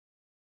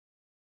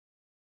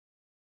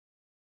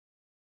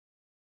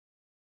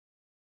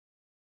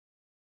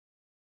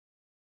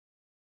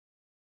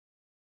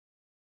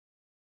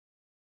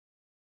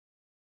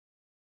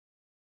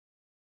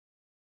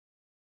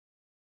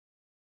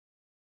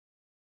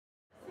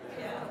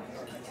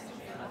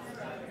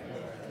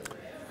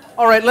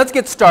All right, let's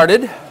get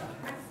started.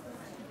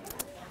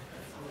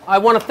 I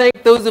want to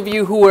thank those of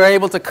you who were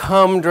able to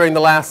come during the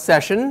last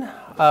session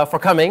for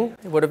coming.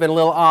 It would have been a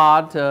little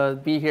odd to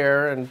be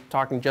here and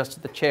talking just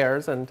to the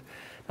chairs. And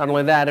not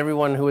only that,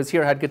 everyone who was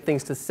here had good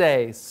things to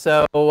say.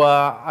 So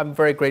I'm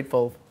very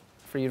grateful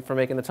for you for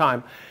making the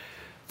time.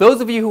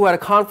 Those of you who had a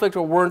conflict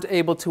or weren't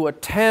able to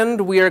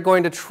attend, we are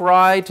going to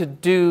try to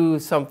do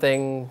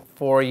something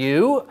for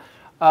you.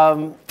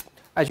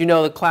 As you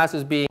know, the class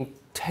is being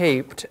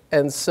taped,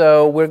 and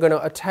so we're going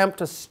to attempt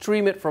to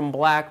stream it from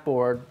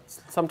Blackboard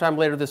sometime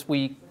later this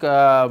week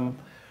for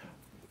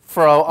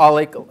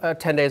like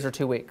 10 days or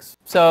 2 weeks.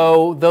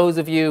 So those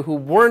of you who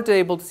weren't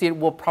able to see it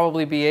will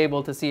probably be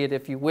able to see it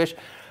if you wish.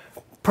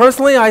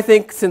 Personally, I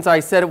think since I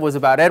said it was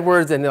about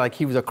Edwards and like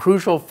he was a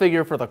crucial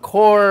figure for the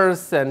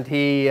course, and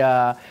he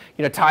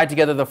tied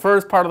together the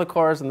first part of the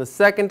course and the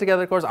second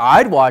together the course,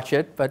 I'd watch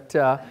it. But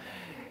in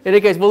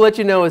any case, we'll let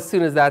you know as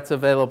soon as that's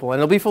available, and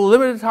it'll be for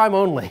limited time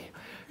only.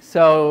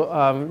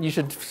 So you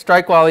should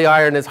strike while the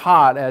iron is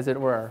hot, as it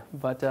were.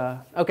 But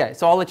okay,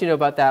 so I'll let you know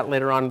about that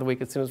later on in the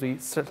week as soon as we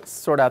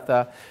sort out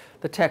the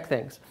tech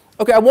things.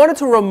 Okay, I wanted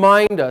to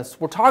remind us,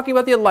 we're talking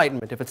about the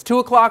Enlightenment. If it's 2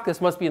 o'clock,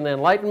 this must be in the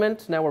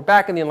Enlightenment. Now we're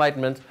back in the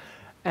Enlightenment.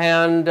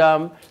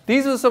 And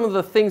these are some of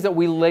the things that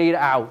we laid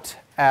out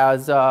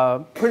as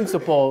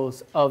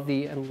principles of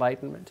the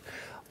Enlightenment.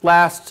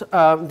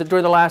 During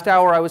the last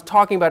hour, I was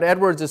talking about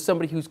Edwards as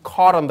somebody who's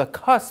caught on the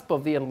cusp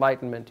of the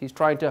Enlightenment. He's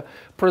trying to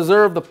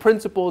preserve the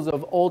principles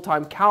of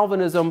old-time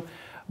Calvinism,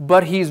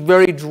 but he's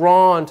very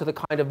drawn to the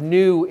kind of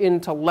new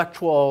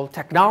intellectual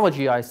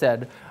technology, I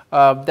said,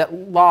 that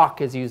Locke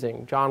is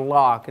using, John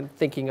Locke, and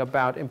thinking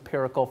about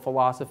empirical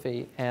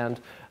philosophy and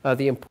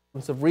the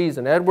importance of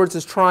reason. Edwards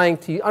is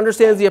he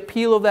understands the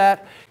appeal of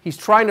that. He's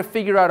trying to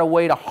figure out a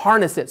way to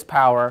harness its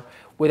power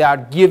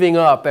without giving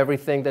up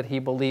everything that he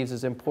believes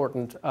is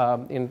important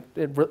in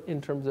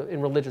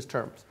religious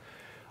terms.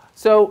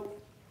 So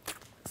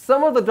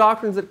some of the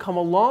doctrines that come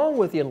along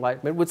with the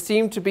Enlightenment would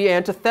seem to be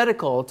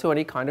antithetical to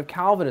any kind of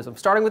Calvinism,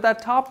 starting with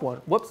that top one.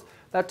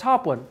 That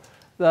top one,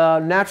 the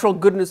natural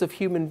goodness of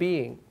human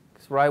beings.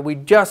 Right? We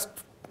just,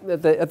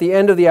 at the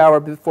end of the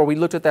hour before we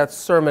looked at that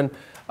sermon,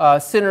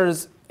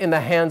 sinners in the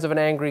hands of an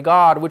angry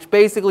God, which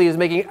basically is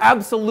making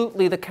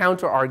absolutely the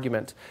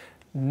counter-argument.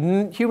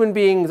 Human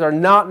beings are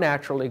not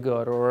naturally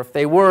good, or if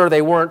they were,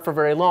 they weren't for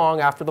very long.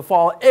 After the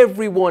fall,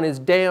 everyone is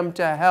damned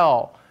to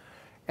hell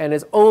and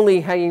is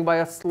only hanging by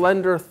a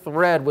slender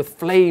thread with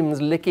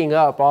flames licking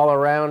up all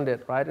around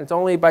it. Right? It's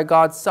only by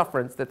God's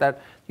sufferance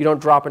that you don't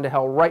drop into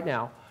hell right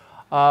now.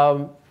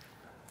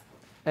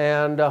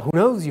 And who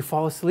knows, you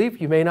fall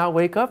asleep, you may not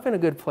wake up in a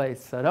good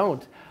place. So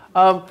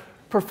don't.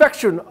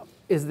 Perfection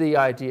is the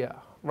idea,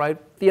 right?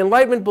 The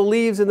Enlightenment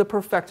believes in the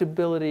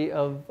perfectibility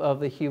of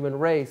the human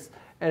race.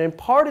 And in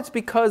part it's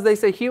because they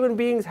say human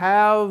beings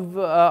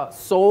have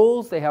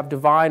souls, they have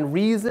divine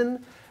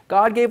reason.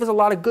 God gave us a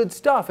lot of good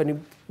stuff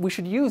and we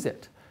should use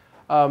it.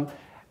 And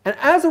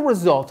as a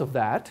result of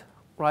that,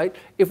 right,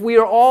 if we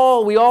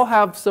all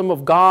have some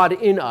of God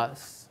in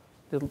us,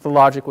 the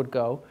logic would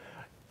go,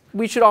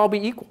 we should all be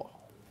equal.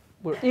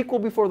 We're equal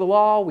before the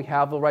law, we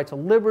have the right to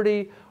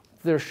liberty,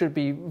 there should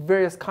be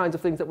various kinds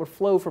of things that would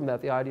flow from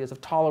that, the ideas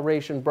of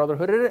toleration,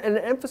 brotherhood, and an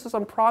emphasis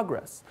on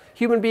progress.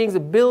 Human beings'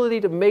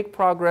 ability to make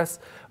progress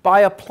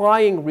by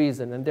applying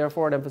reason, and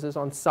therefore an emphasis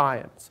on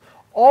science.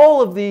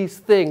 All of these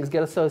things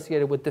get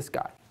associated with this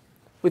guy,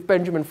 with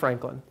Benjamin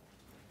Franklin,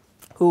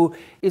 who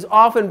is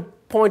often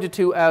pointed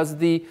to as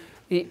the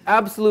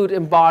absolute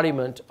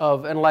embodiment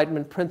of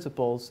Enlightenment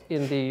principles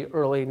in the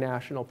early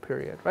national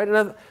period. Right?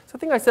 And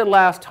something I said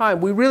last time,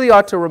 we really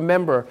ought to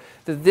remember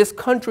that this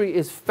country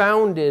is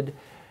founded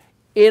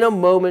in a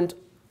moment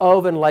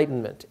of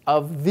Enlightenment,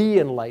 of the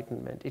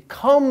Enlightenment. It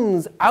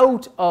comes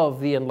out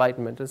of the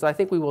Enlightenment. As I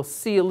think we will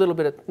see a little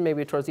bit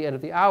maybe towards the end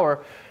of the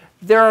hour,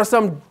 there are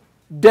some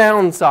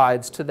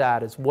downsides to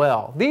that as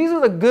well. These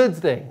are the good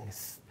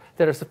things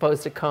that are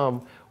supposed to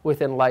come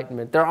with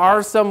Enlightenment. There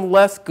are some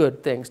less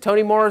good things.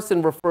 Toni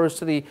Morrison refers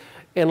to the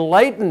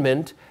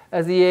Enlightenment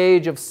as the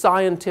age of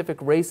scientific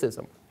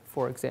racism,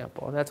 for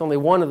example. And that's only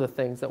one of the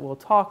things that we'll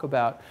talk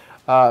about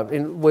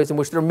in ways in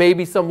which there may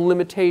be some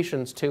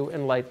limitations to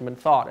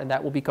Enlightenment thought, and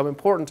that will become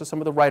important to some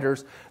of the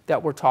writers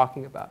that we're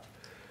talking about.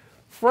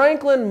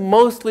 Franklin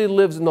mostly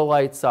lives in the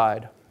light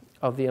side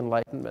of the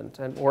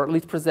Enlightenment, or at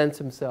least presents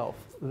himself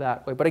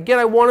that way. But again,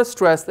 I want to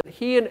stress that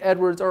he and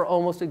Edwards are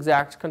almost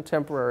exact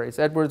contemporaries.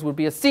 Edwards would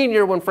be a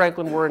senior when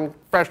Franklin were a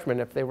freshman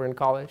if they were in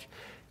college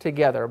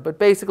together. But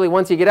basically,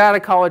 once you get out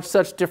of college,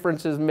 such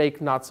differences make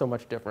not so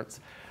much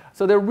difference.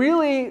 So they're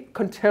really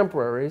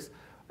contemporaries.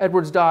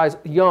 Edwards dies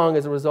young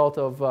as a result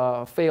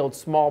of failed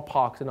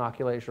smallpox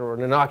inoculation, or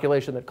an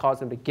inoculation that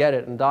caused him to get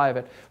it and die of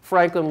it.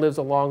 Franklin lives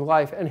a long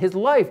life, and his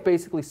life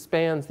basically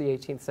spans the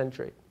 18th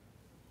century.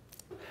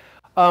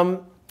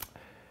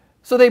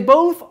 So they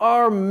both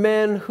are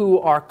men who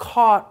are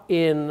caught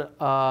in,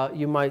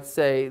 you might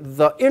say,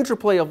 the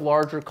interplay of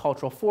larger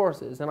cultural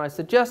forces. And I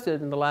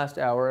suggested in the last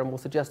hour, and will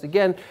suggest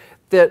again,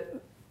 that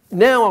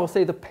now I'll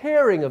say the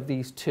pairing of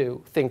these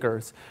two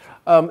thinkers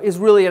is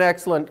really an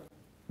excellent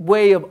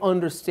way of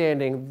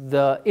understanding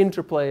the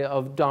interplay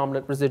of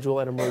dominant, residual,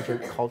 and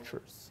emergent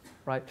cultures,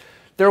 right?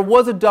 There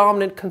was a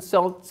dominant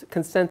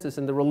consensus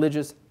in the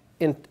religious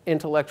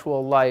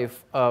intellectual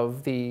life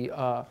of the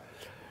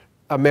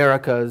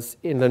Americas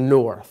in the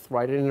north,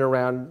 right, in and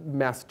around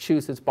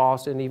Massachusetts,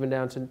 Boston, even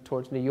down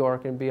towards New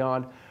York and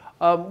beyond,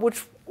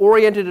 which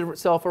oriented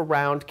itself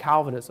around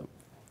Calvinism.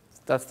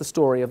 That's the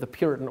story of the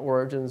Puritan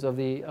origins of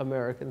the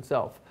American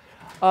self.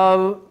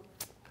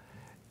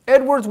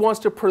 Edwards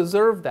wants to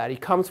preserve that. He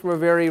comes from a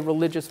very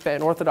religious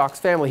and orthodox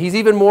family. He's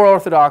even more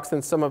orthodox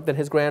than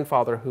his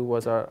grandfather, who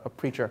was a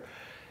preacher.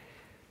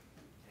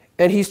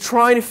 And he's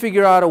trying to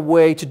figure out a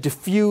way to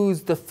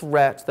diffuse the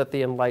threat that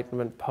the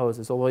Enlightenment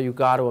poses, although you've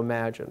got to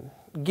imagine.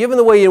 Given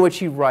the way in which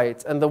he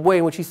writes and the way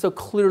in which he's so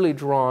clearly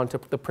drawn to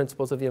the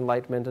principles of the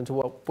Enlightenment and to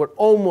what would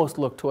almost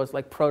look to us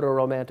like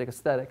proto-romantic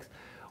aesthetics,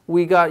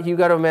 you've got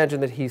to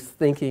imagine that he's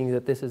thinking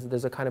that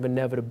there's a kind of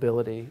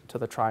inevitability to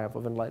the triumph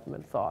of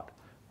Enlightenment thought.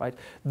 Right?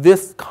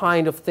 This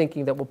kind of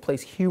thinking that will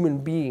place human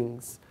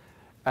beings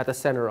at the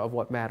center of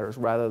what matters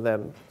rather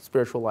than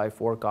spiritual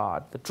life or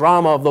God. The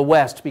drama of the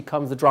West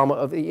becomes the drama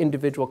of the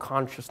individual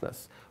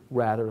consciousness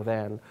rather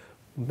than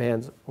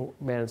man's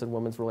and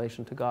woman's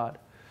relation to God.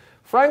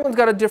 Franklin's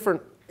got a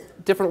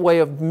different way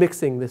of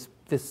mixing these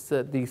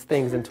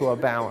things into a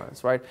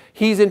balance. Right?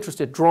 He's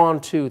interested, drawn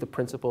to the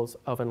principles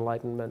of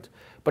Enlightenment.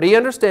 But he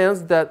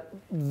understands that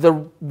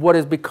what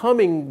is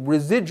becoming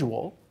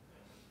residual,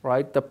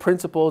 right, the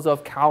principles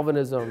of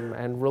Calvinism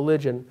and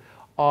religion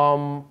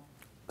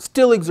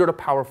still exert a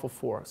powerful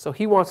force. So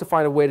he wants to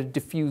find a way to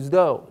diffuse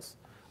those,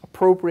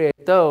 appropriate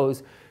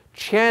those,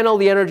 channel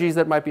the energies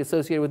that might be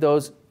associated with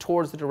those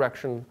towards the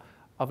direction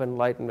of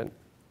Enlightenment.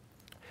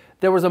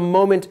 There was a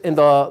moment in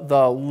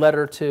the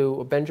letter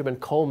to Benjamin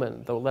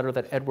Coleman, the letter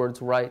that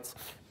Edwards writes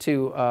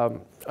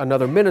to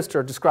another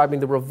minister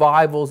describing the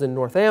revivals in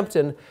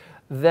Northampton,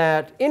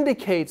 that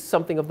indicates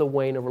something of the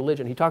wane of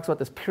religion. He talks about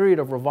this period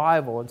of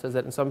revival and says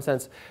that in some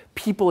sense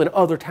people in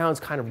other towns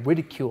kind of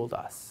ridiculed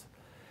us.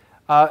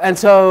 And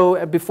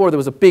so before there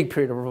was a big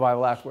period of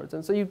revival afterwards.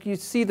 And so you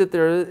see that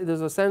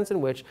there's a sense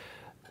in which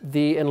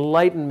the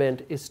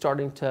Enlightenment is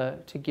starting to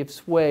give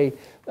sway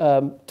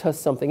to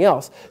something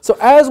else. So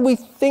as we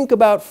think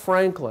about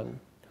Franklin,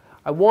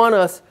 I want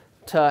us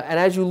to, and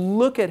as you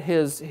look at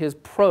his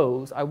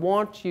prose, I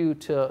want you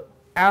to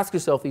ask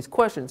yourself these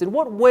questions. In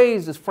what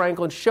ways does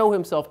Franklin show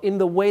himself in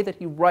the way that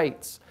he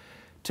writes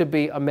to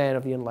be a man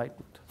of the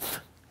Enlightenment?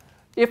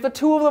 If the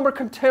two of them are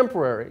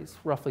contemporaries,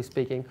 roughly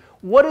speaking,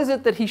 what is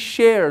it that he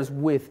shares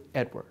with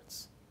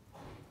Edwards?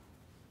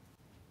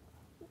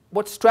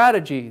 What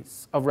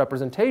strategies of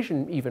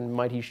representation even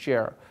might he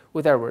share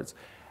with Edwards?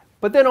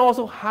 But then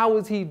also, how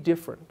is he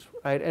different?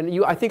 Right?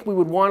 And I think we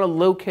would want to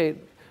locate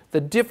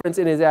the difference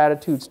in his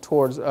attitudes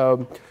towards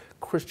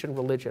Christian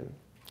religion.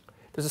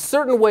 There's a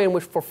certain way in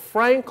which, for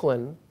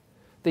Franklin,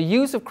 the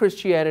use of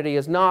Christianity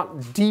is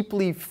not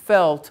deeply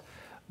felt,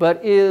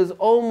 but is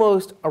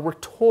almost a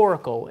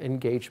rhetorical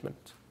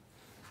engagement.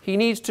 He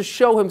needs to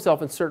show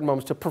himself in certain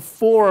moments, to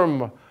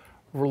perform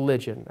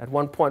religion. At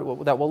one point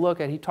that we'll look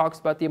at, he talks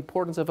about the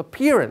importance of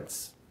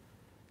appearance,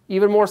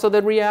 even more so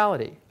than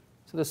reality.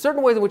 So there's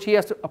certain ways in which he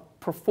has to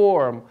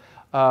perform,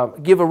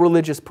 give a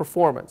religious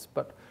performance.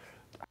 But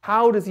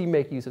how does he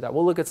make use of that?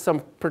 We'll look at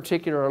some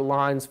particular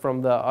lines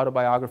from the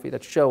autobiography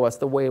that show us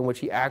the way in which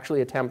he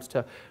actually attempts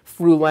to,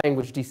 through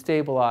language,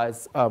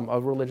 destabilize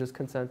a religious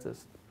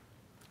consensus.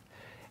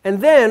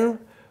 And then,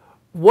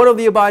 one of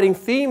the abiding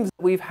themes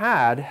that we've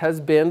had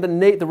has been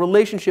the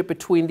relationship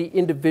between the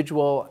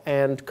individual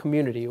and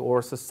community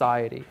or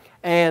society,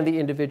 and the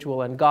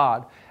individual and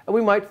God. And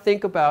we might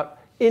think about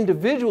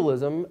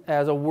individualism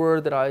as a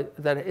word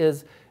that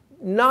is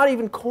not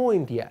even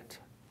coined yet,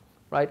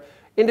 right?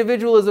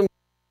 Individualism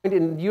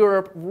in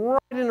Europe right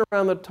in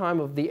around the time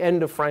of the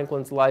end of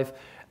Franklin's life.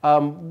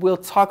 We'll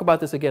talk about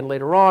this again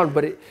later on,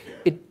 but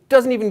it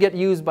doesn't even get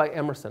used by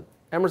Emerson.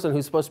 Emerson,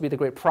 who's supposed to be the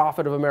great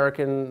prophet of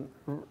American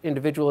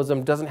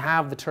individualism, doesn't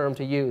have the term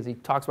to use. He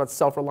talks about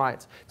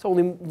self-reliance. It's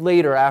only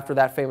later, after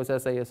that famous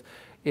essay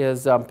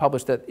is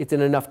published, that it's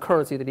in enough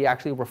currency that he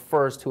actually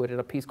refers to it in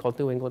a piece called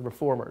New England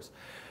Reformers.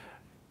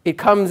 It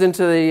comes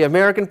into the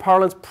American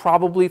parlance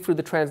probably through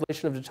the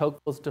translation of de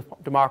Tocqueville's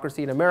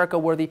Democracy in America,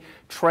 where the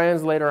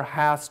translator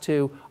has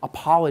to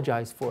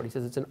apologize for it. He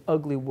says it's an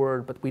ugly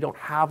word, but we don't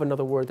have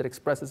another word that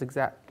expresses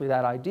exactly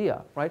that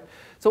idea, right?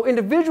 So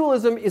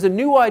individualism is a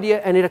new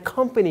idea, and it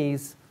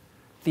accompanies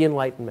the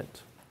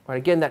Enlightenment. Right?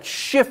 Again, that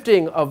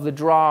shifting of the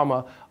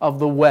drama of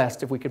the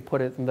West, if we could put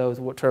it in those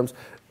terms,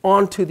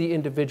 onto the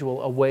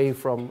individual, away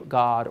from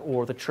God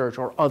or the church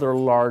or other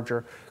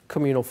larger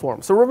communal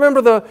forms. So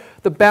remember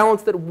the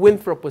balance that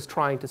Winthrop was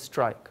trying to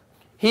strike.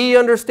 He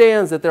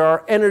understands that there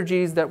are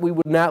energies that we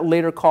would not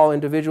later call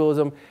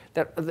individualism,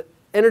 that the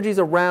energies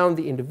around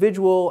the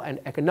individual and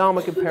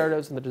economic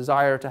imperatives and the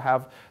desire to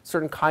have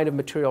certain kind of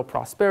material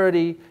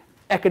prosperity,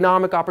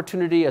 economic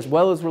opportunity, as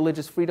well as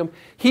religious freedom.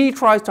 He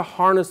tries to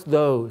harness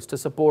those, to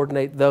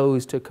subordinate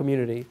those to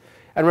community.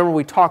 And remember,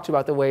 we talked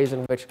about the ways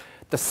in which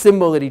the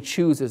symbol that he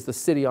chooses, the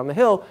city on the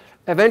hill,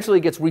 eventually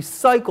gets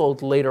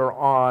recycled later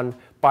on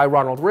by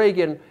Ronald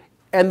Reagan,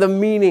 and the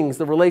meanings,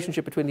 the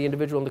relationship between the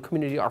individual and the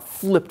community are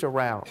flipped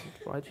around,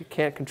 right? You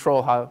can't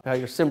control how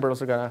your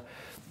symbols are going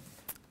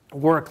to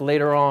work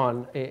later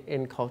on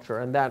in culture,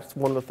 and that's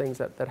one of the things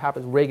that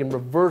happens. Reagan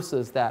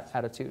reverses that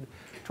attitude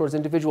towards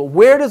individual.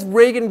 Where does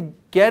Reagan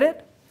get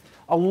it?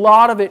 A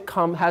lot of it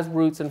has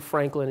roots in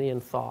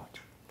Franklinian thought.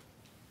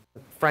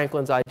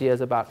 Franklin's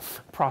ideas about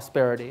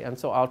prosperity, and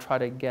so I'll try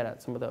to get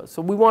at some of those.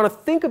 So we want to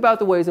think about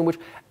the ways in which,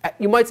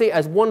 you might say,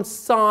 as one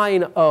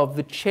sign of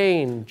the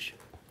change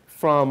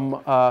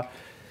from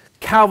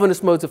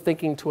Calvinist modes of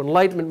thinking to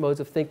Enlightenment modes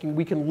of thinking,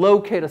 we can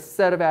locate a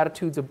set of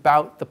attitudes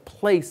about the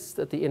place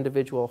that the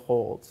individual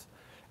holds,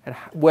 and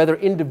whether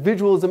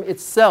individualism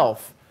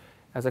itself,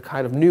 as a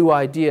kind of new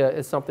idea,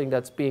 is something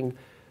that's being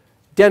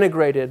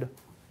denigrated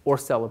or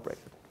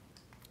celebrated.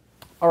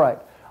 All right.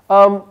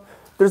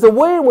 There's a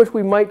way in which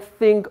we might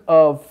think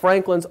of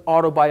Franklin's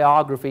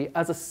autobiography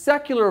as a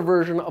secular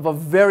version of a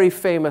very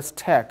famous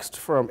text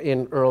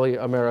in early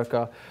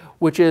America,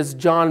 which is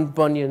John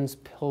Bunyan's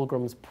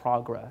Pilgrim's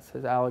Progress,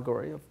 his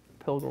allegory of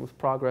Pilgrim's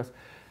Progress.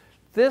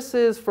 This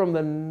is from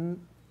the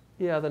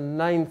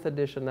 9th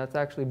edition. That's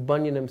actually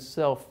Bunyan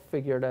himself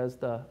figured as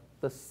the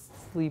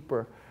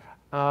sleeper.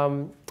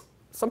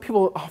 Some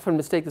people often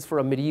mistake this for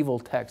a medieval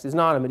text. It's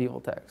not a medieval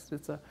text.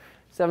 It's a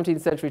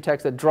 17th century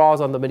text that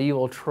draws on the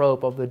medieval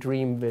trope of the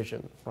dream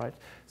vision, right?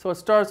 So it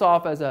starts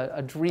off as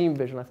a dream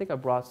vision. I think I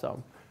brought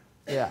some.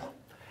 Yeah.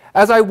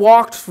 As I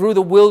walked through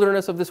the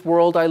wilderness of this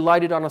world, I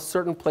lighted on a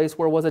certain place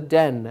where was a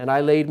den, and I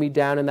laid me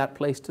down in that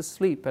place to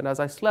sleep. And as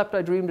I slept,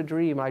 I dreamed a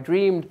dream. I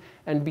dreamed,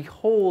 and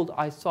behold,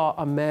 I saw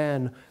a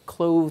man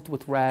clothed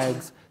with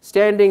rags,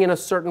 standing in a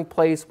certain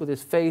place with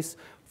his face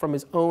from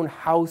his own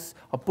house,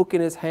 a book in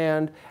his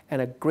hand,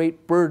 and a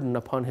great burden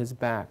upon his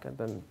back. And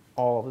then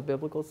all the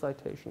biblical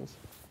citations.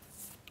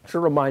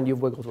 Should remind you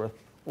of Wigglesworth,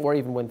 or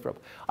even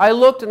Winthrop. I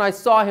looked, and I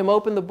saw him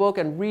open the book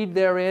and read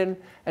therein.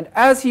 And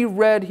as he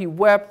read, he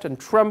wept and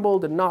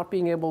trembled, and not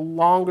being able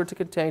longer to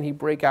contain, he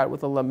brake out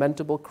with a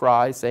lamentable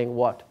cry, saying,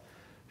 "What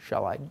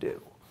shall I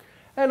do?"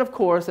 And of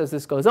course, as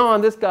this goes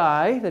on, this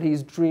guy that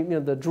he's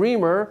the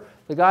dreamer,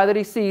 the guy that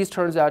he sees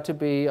turns out to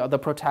be the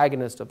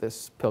protagonist of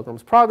this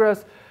Pilgrim's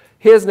Progress.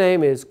 His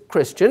name is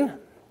Christian,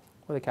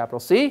 with a capital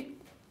C.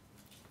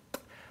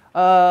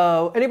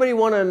 Anybody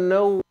want to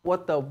know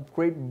what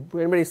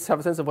anybody have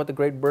a sense of what the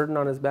great burden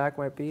on his back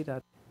might be?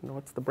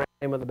 What's the brand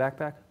name of the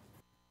backpack?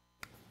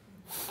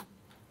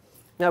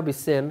 That would be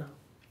sin.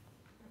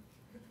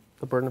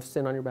 The burden of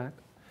sin on your back.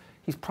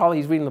 He's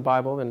reading the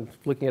Bible and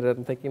looking at it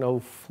and thinking,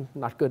 oh,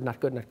 not good,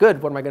 not good, not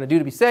good. What am I going to do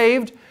to be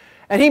saved?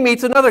 And he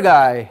meets another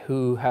guy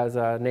who has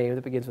a name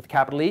that begins with a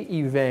capital E,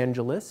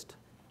 Evangelist.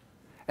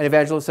 And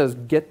Evangelist says,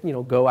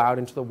 go out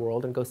into the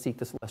world and go seek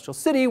the celestial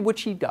city,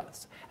 which he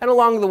does. And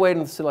along the way to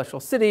the celestial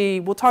city,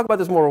 we'll talk about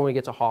this more when we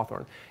get to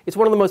Hawthorne. It's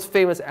one of the most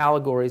famous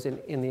allegories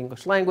in the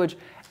English language.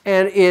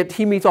 And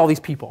he meets all these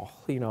people.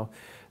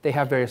 They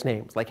have various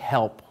names, like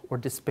help or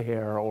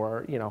despair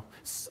or,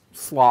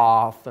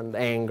 sloth and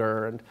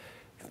anger. And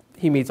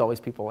he meets all these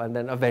people. And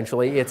then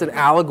eventually it's an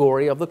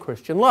allegory of the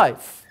Christian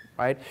life,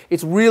 right?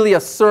 It's really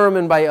a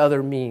sermon by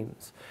other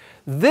means.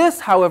 This,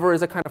 however,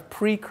 is a kind of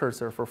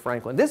precursor for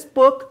Franklin. This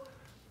book,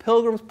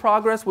 Pilgrim's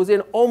Progress, was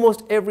in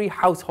almost every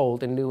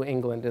household in New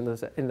England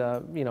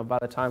by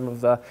the time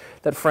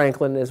that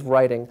Franklin is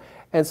writing.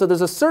 And so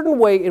there's a certain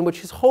way in which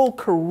his whole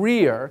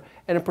career,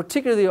 and in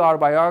particular the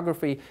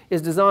autobiography,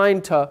 is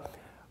designed to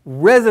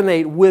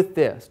resonate with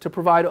this, to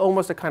provide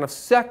almost a kind of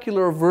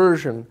secular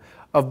version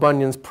of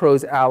Bunyan's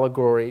prose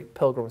allegory,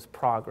 Pilgrim's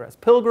Progress.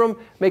 Pilgrim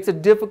makes a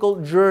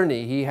difficult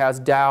journey. He has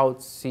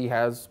doubts,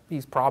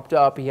 he's propped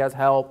up, he has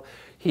help.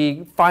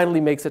 He finally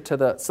makes it to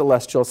the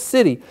celestial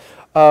city.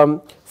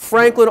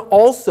 Franklin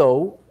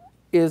also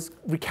is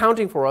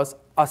recounting for us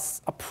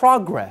a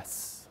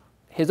progress,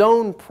 his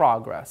own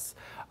progress.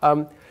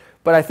 But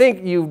I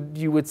think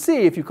you would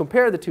see, if you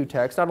compare the two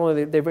texts, not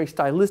only they're very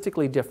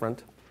stylistically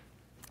different,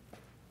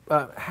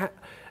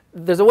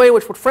 there's a way in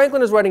which what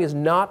Franklin is writing is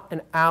not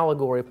an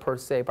allegory per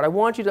se, but I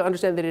want you to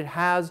understand that it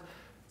has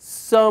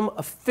some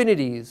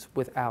affinities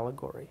with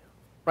allegory.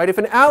 Right? If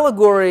an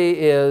allegory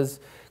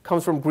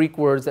comes from Greek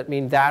words that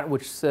mean that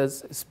which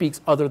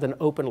speaks other than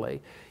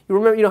openly, you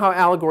know how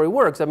allegory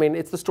works. I mean,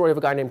 it's the story of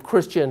a guy named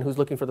Christian who's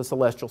looking for the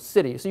celestial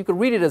city. So you could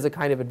read it as a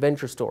kind of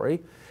adventure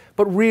story,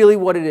 but really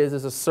what it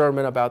is a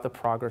sermon about the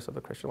progress of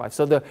the Christian life.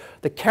 So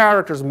the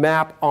characters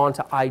map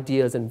onto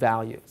ideas and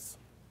values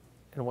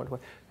in one way.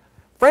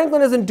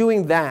 Franklin isn't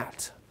doing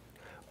that,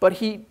 but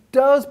he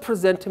does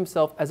present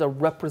himself as a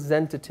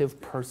representative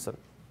person,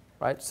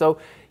 right? So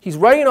he's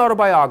writing an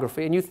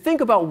autobiography, and you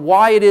think about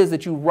why it is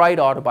that you write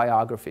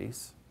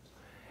autobiographies.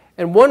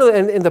 And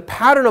the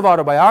pattern of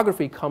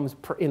autobiography comes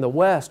in the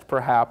West,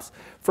 perhaps,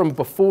 from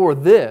before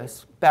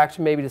this, back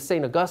to maybe to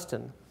St.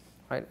 Augustine,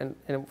 right? And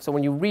so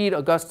when you read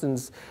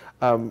Augustine's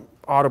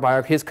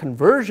autobiography, his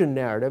conversion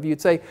narrative,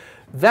 you'd say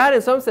that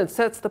in some sense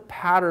sets the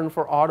pattern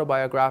for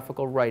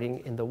autobiographical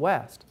writing in the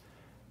West.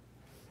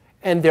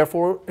 And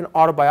therefore, an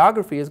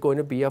autobiography is going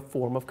to be a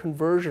form of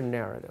conversion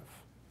narrative.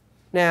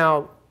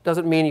 Now,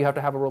 doesn't mean you have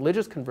to have a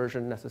religious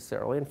conversion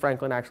necessarily, and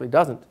Franklin actually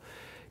doesn't.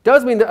 It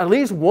does mean that at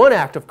least one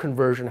act of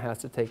conversion has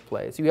to take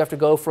place. You have to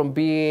go from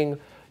being,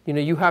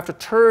 you have to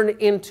turn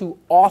into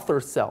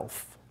author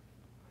self,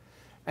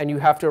 and you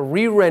have to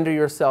re-render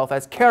yourself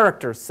as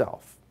character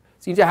self.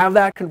 So you need to have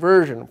that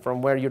conversion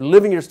from where you're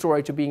living your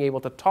story to being able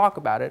to talk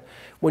about it.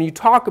 When you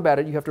talk about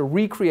it, you have to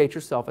recreate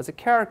yourself as a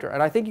character.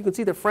 And I think you can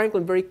see that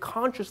Franklin very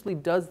consciously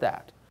does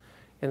that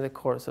in the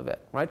course of it,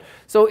 right?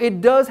 So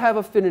it does have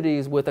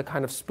affinities with a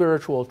kind of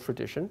spiritual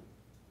tradition.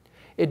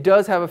 It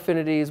does have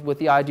affinities with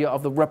the idea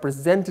of the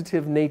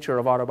representative nature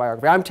of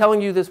autobiography. I'm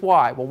telling you this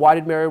why? Well, why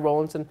did Mary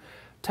Rowlandson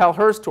tell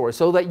her story?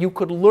 So that you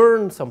could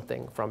learn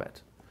something from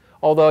it.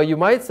 Although you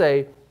might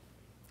say,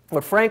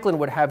 what Franklin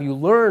would have you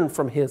learn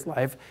from his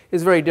life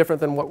is very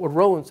different than what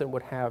Rowlandson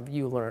would have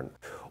you learn.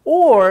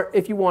 Or,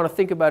 if you want to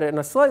think about it in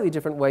a slightly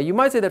different way, you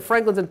might say that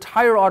Franklin's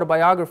entire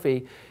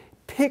autobiography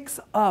picks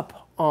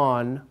up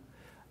on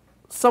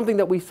something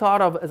that we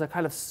thought of as a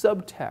kind of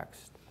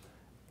subtext,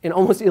 an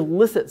almost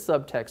illicit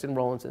subtext in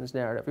Rowlandson's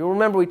narrative. You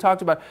remember we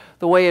talked about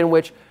the way in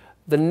which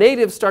the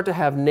natives start to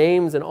have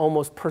names and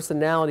almost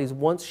personalities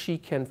once she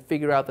can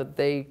figure out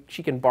that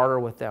she can barter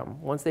with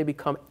them, once they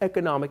become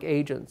economic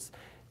agents.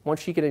 Once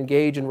she can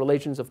engage in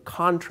relations of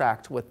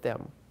contract with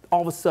them,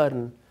 all of a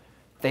sudden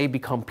they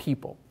become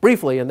people.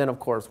 Briefly, and then of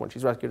course when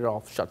she's rescued it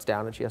all shuts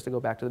down and she has to go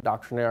back to the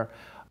doctrinaire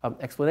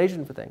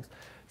explanation for things.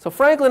 So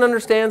Franklin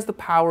understands the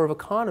power of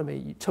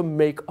economy to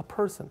make a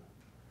person.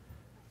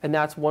 And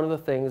that's one of the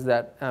things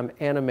that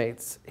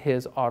animates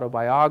his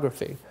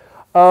autobiography.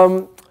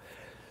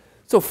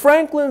 So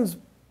Franklin's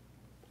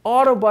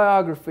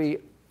autobiography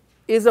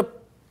is a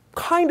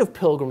kind of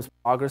Pilgrim's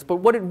Progress, but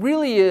what it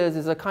really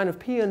is a kind of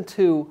paean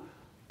to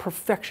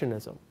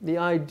perfectionism, the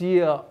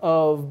idea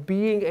of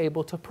being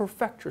able to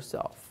perfect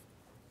yourself.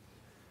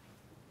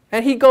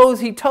 And he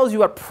tells you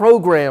what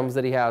programs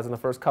that he has in the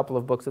first couple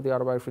of books of the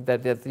autobiography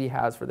that he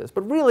has for this.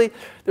 But really,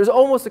 there's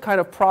almost a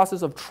kind of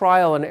process of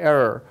trial and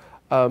error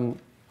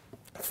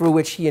through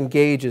which he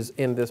engages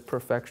in this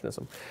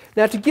perfectionism.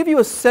 Now, to give you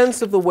a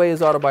sense of the way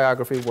his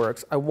autobiography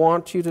works, I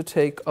want you to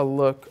take a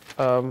look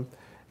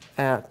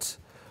at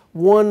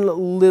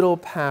one little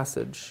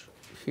passage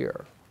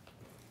here.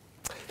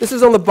 This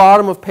is on the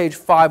bottom of page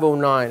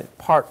 509,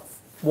 part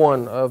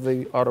 1 of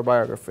the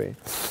autobiography.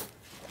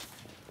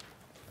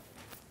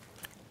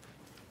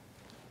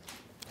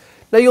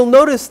 Now you'll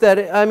notice that,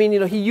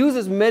 he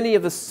uses many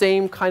of the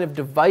same kind of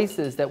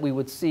devices that we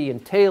would see in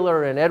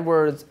Taylor and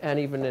Edwards and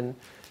even in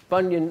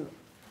Bunyan.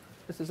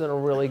 This isn't a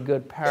really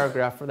good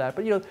paragraph for that,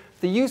 but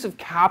the use of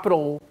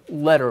capital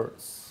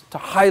letters to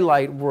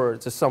highlight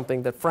words is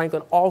something that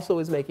Franklin also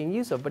is making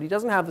use of, but he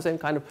doesn't have the same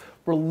kind of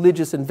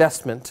religious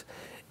investment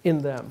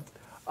in them.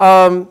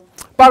 Bottom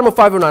of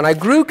 509, I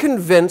grew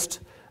convinced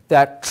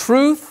that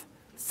truth,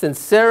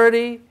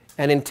 sincerity,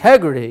 and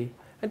integrity,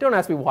 and don't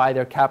ask me why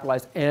they're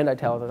capitalized and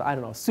italicized, I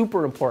don't know,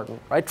 super important,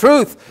 right?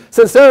 Truth,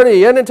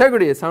 sincerity, and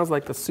integrity. It sounds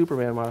like the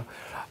Superman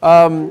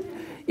motto.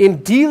 In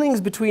dealings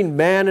between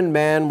man and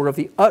man were of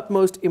the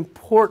utmost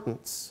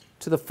importance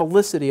to the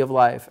felicity of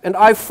life, and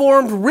I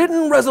formed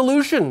written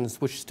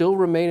resolutions, which still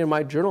remain in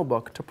my journal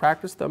book, to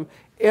practice them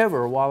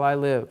ever while I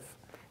live.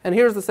 And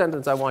here's the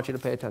sentence I want you to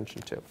pay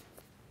attention to.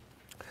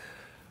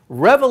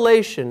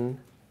 Revelation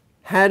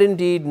had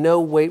indeed no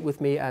weight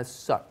with me as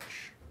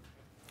such.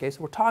 Okay,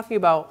 so we're talking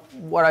about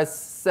what I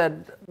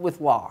said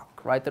with Locke,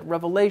 right? That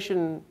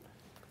revelation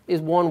is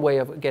one way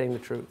of getting the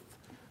truth.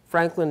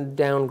 Franklin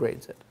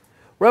downgrades it.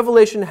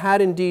 Revelation had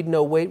indeed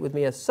no weight with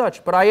me as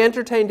such, but I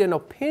entertained an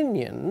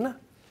opinion,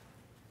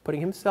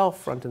 putting himself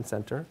front and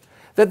center,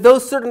 that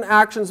those certain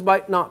actions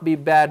might not be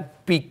bad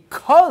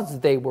because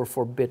they were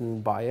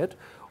forbidden by it,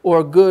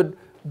 or good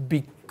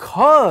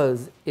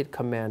because it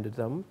commanded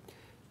them,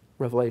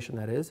 revelation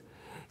that is,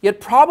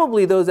 yet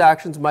probably those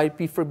actions might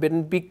be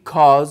forbidden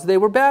because they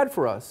were bad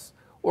for us,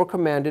 or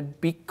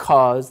commanded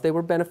because they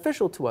were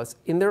beneficial to us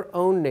in their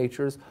own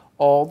natures,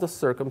 all the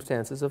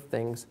circumstances of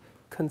things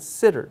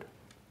considered.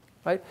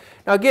 Right?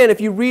 Now again, if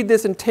you read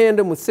this in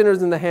tandem with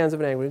Sinners in the Hands of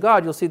an Angry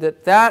God, you'll see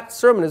that that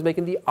sermon is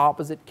making the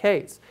opposite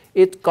case.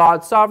 It's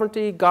God's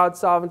sovereignty, God's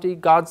sovereignty,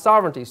 God's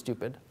sovereignty,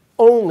 stupid.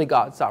 Only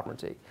God's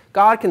sovereignty.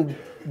 God can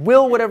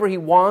will whatever he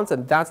wants,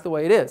 and that's the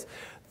way it is.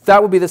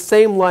 That would be the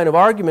same line of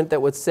argument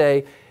that would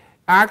say,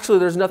 actually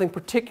there's nothing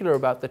particular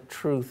about the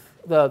truth,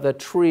 the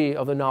tree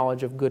of the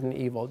knowledge of good and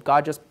evil.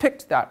 God just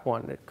picked that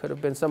one. It could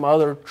have been some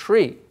other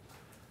tree.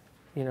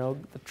 The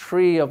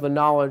tree of the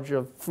knowledge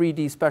of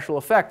 3D special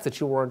effects that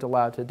you weren't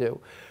allowed to do.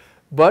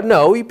 But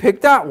no, he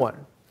picked that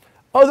one.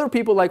 Other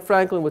people like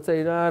Franklin would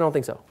say, no, I don't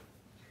think so.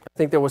 I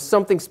think there was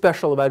something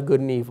special about good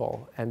and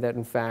evil, and that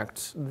in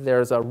fact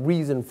there's a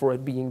reason for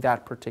it being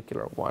that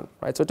particular one.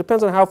 Right? So it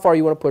depends on how far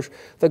you want to push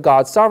the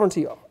God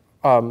sovereignty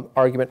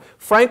argument.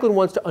 Franklin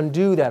wants to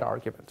undo that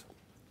argument.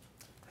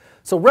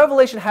 So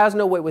revelation has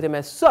no weight with him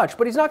as such,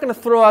 but he's not going to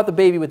throw out the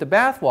baby with the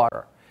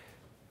bathwater.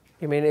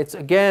 It's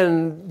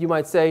again, you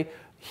might say,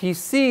 he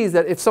sees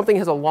that if something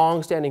has a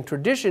long-standing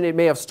tradition, it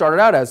may have started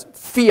out as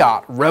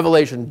fiat,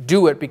 revelation,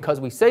 do it because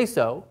we say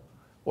so,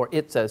 or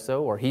it says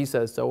so, or he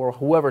says so, or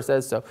whoever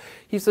says so.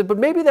 He said, but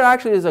maybe there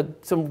actually is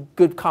some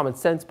good common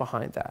sense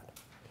behind that.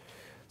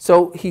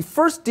 So he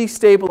first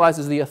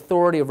destabilizes the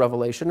authority of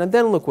revelation, and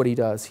then look what he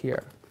does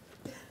here.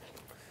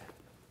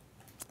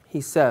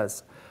 He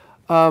says,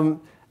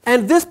 and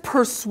this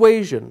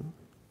persuasion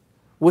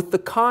with the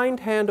kind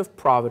hand of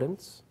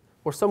providence,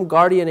 or some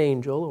guardian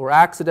angel, or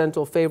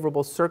accidental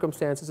favorable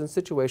circumstances and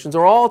situations,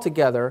 or all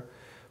together,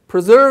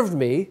 preserved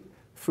me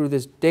through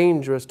this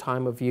dangerous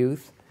time of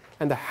youth,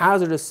 and the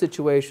hazardous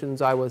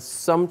situations I was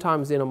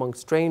sometimes in among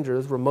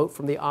strangers, remote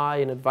from the eye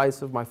and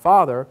advice of my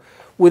father,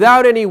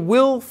 without any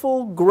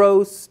willful,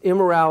 gross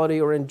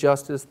immorality or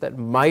injustice that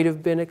might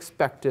have been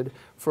expected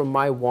from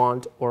my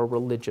want of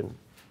religion.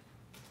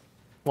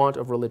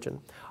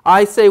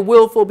 I say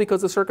willful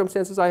because the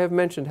circumstances I have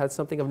mentioned had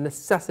something of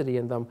necessity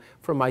in them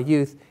from my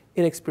youth,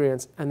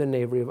 inexperience, and the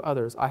knavery of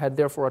others. I had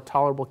therefore a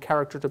tolerable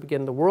character to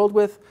begin the world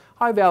with.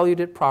 I valued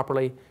it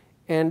properly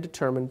and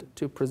determined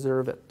to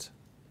preserve it.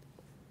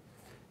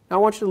 Now I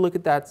want you to look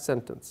at that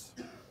sentence.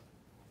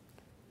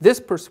 This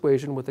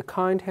persuasion with the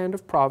kind hand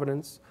of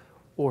providence,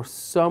 or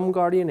some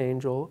guardian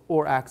angel,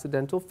 or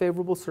accidental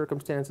favorable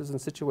circumstances and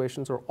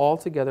situations, or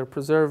altogether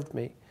preserved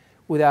me,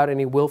 without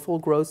any willful,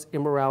 gross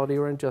immorality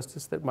or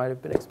injustice that might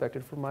have been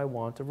expected from my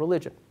want of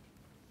religion.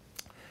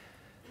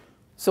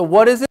 So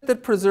what is it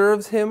that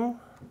preserves him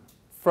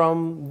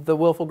from the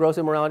willful, gross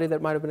immorality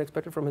that might have been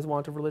expected from his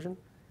want of religion?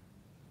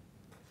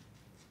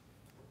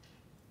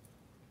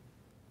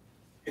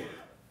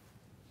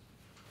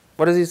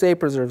 What does he say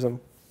preserves him?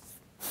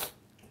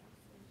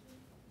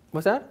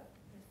 What's that?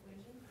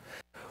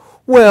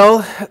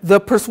 Well, the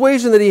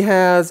persuasion that he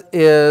has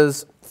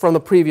is from the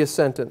previous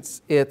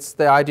sentence. It's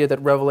the idea that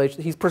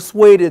revelation, he's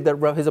persuaded that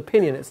his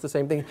opinion, it's the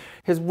same thing.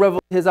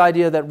 His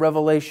idea that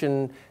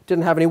revelation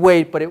didn't have any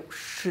weight, but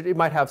it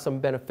might have some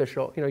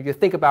beneficial, you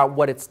think about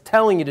what it's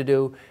telling you to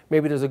do,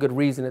 maybe there's a good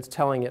reason it's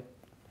telling it.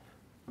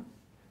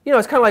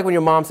 It's kind of like when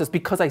your mom says,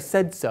 because I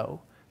said so,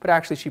 but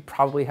actually she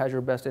probably has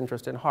your best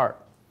interest in heart.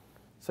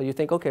 So you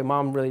think, okay,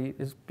 mom really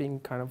is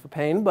being kind of a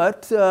pain,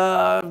 but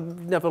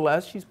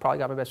nevertheless, she's probably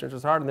got my best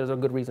interest at heart, and there's a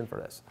good reason for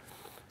this.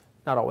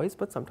 Not always,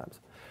 but sometimes.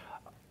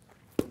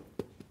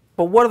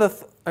 But what are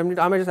I'm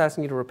just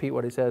asking you to repeat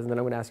what he says, and then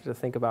I'm going to ask you to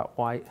think about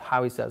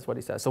how he says what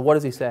he says. So what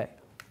does he say?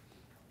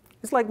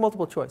 It's like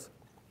multiple choice.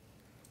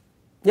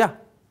 Yeah?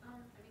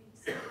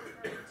 He's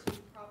referring to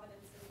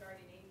providence and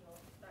guardian angel,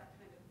 that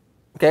kind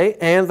of. Okay,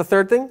 and the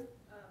third thing?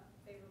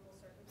 Favorable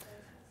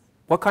circumstances.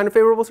 What kind of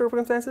favorable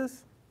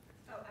circumstances?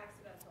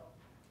 Accidental.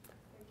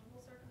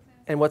 Favorable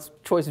circumstances. And what's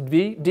choice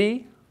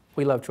D?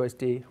 We love choice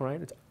D, right?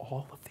 It's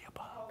all of the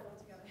above. All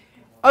of them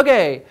together.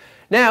 Okay,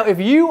 now if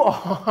you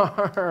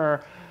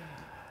are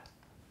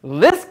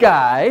this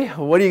guy,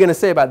 what are you going to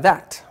say about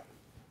that?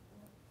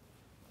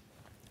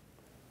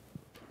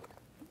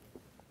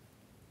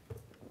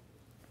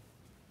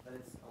 That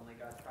it's only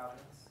God's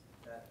providence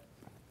that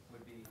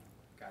would be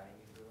guiding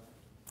you through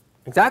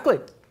life? Exactly.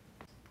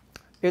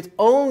 It's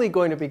only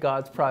going to be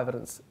God's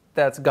providence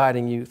that's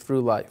guiding you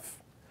through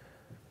life.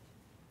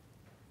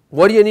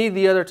 What do you need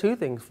the other two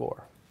things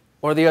for?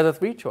 Or the other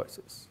three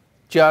choices?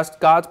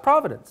 Just God's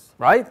providence,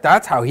 right?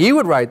 That's how he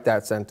would write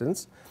that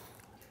sentence.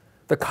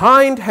 The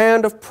kind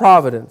hand of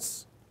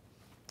providence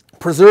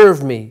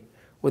preserved me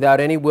without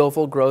any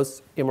willful,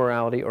 gross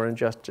immorality or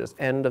injustice.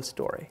 End of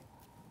story.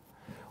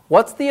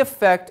 What's the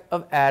effect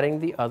of adding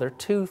the other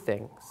two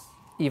things?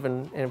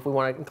 Even if we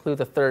want to include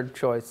the third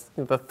choice,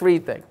 the three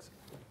things.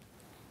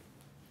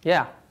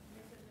 Yeah?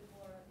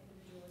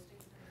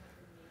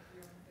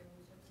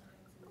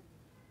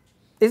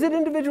 Is it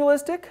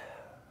individualistic?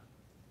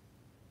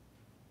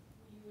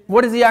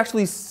 What does he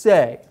actually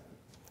say?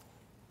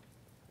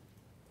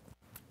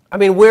 I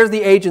mean, where's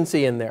the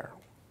agency in there?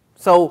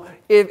 So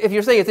if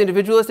you're saying it's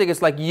individualistic,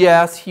 it's like,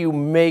 yes, you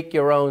make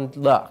your own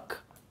luck.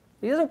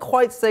 He doesn't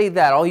quite say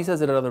that. All he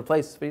says it in other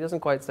places, but he doesn't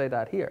quite say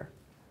that here.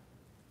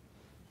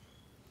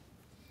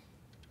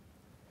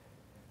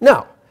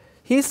 No,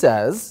 he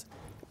says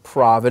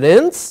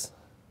providence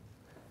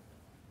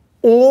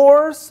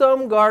or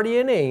some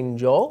guardian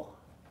angel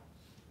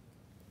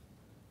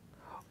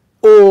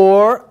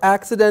or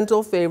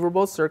accidental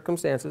favorable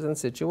circumstances and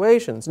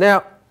situations.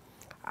 Now,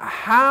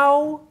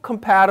 how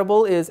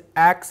compatible is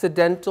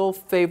accidental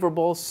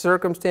favorable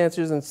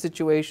circumstances and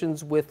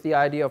situations with the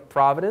idea of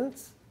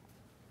providence?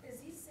 Is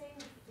he saying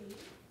fate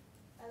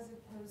as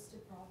opposed to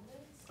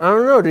providence? I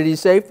don't know. Did he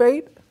say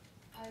fate?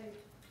 I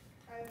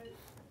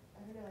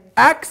don't know.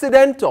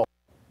 Accidental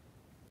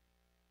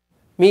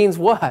means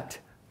what?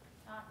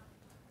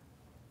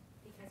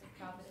 Because of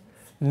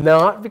providence.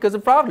 Not because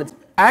of providence.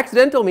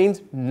 Accidental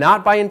means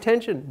not by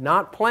intention,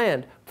 not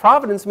planned.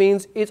 Providence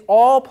means it's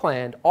all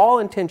planned, all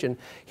intention.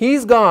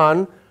 He's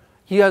gone,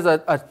 he has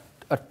a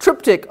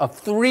triptych of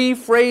three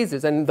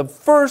phrases, and the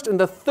first and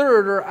the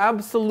third are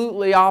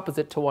absolutely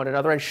opposite to one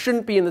another and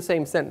shouldn't be in the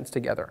same sentence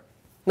together.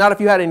 Not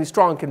if you had any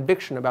strong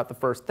conviction about the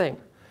first thing.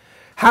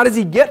 How does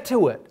he get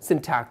to it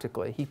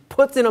syntactically? He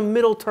puts in a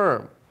middle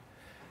term,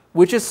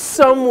 which is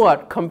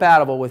somewhat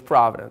compatible with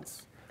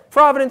providence.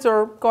 Providence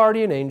or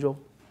guardian angel.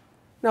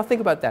 Now think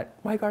about that.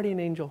 My guardian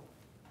angel.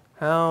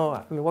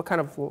 How, I mean, what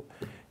kind of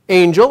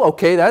angel?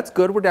 Okay, that's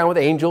good. We're down with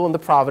angel and the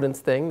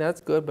providence thing.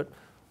 That's good. But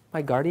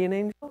my guardian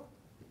angel?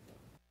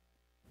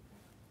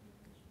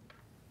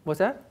 What's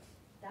that?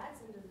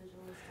 That's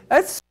individualistic.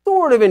 That's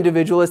sort of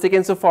individualistic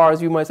insofar as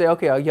you might say,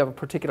 okay, you have a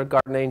particular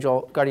guardian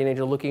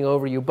angel looking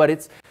over you, but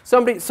it's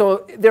somebody,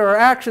 so there are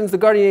actions, the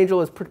guardian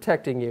angel is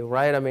protecting you,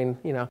 right? I mean,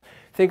 you know,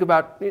 think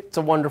about It's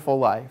a Wonderful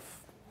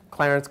Life.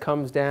 Clarence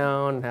comes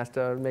down and has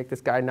to make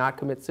this guy not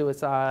commit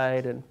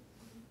suicide, and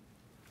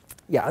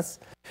yes.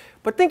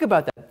 But think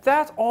about that.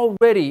 That's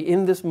already,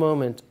 in this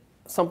moment,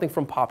 something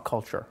from pop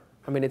culture.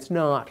 I mean, it's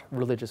not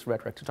religious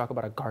rhetoric to talk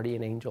about a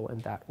guardian angel in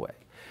that way.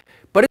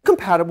 But it's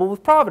compatible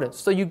with providence.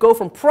 So you go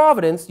from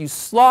providence, you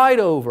slide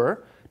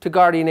over to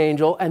guardian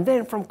angel, and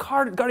then from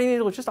guardian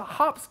angel, it's just a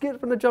hop,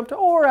 skip, and a jump to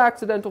or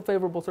accidental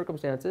favorable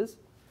circumstances.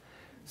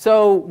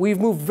 So we've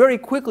moved very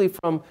quickly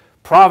from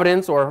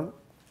providence or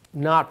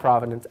not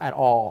providence at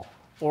all,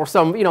 or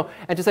some, you know,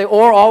 and to say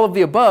or all of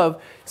the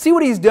above. See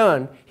what he's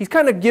done? He's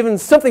kind of given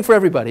something for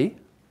everybody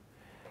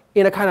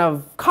in a kind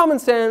of common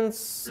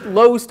sense,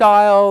 low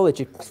style that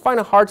you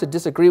find it hard to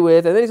disagree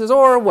with, and then he says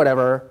or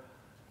whatever,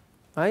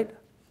 right?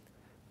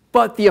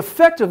 But the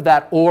effect of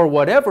that or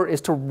whatever is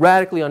to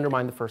radically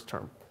undermine the first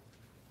term.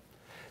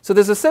 So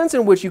there's a sense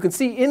in which you can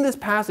see in this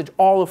passage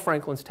all of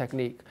Franklin's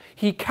technique.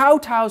 He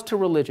kowtows to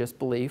religious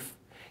belief.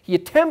 He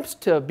attempts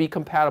to be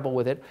compatible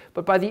with it,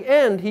 but by the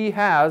end he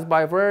has,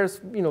 by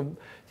various, you know,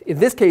 in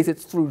this case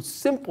it's through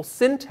simple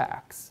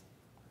syntax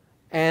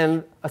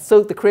and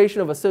the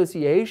creation of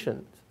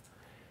associations,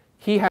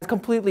 he has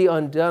completely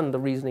undone the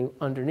reasoning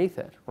underneath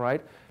it,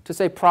 right? To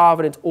say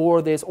providence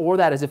or this or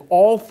that as if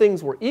all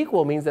things were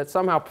equal means that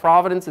somehow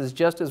providence is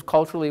just as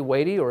culturally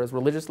weighty or as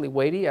religiously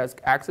weighty as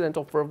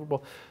accidental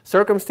favorable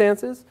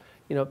circumstances.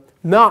 You know,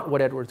 not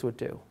what Edwards would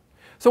do.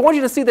 So I want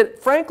you to see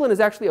that Franklin is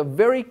actually a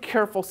very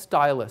careful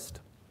stylist.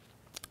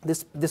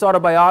 This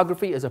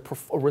autobiography is a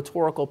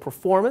rhetorical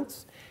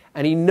performance,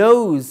 and he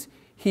knows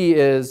he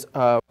is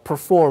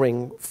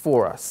performing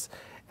for us.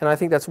 And I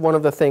think that's one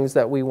of the things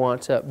that we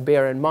want to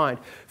bear in mind.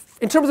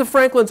 In terms of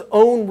Franklin's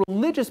own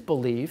religious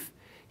belief,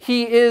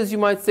 he is, you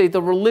might say,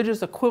 the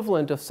religious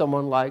equivalent of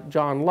someone like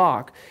John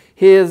Locke.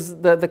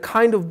 The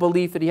kind of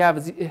belief that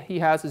he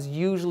has is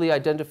usually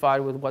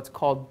identified with what's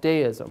called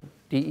Deism,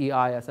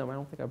 D-E-I-S-M. I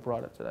don't think I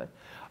brought it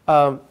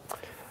today.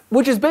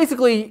 Which is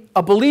basically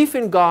a belief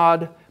in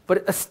God,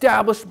 but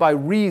established by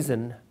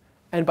reason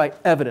and by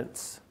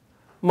evidence.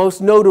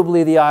 Most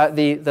notably, the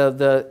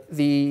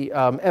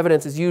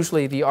evidence is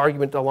usually the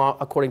argument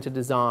according to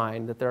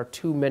design, that there are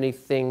too many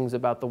things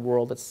about the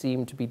world that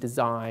seem to be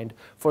designed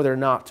for there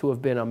not to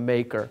have been a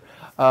maker.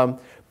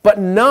 But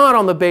not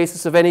on the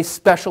basis of any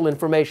special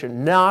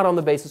information, not on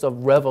the basis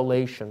of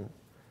revelation.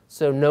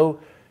 So no,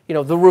 you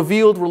know, the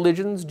revealed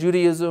religions,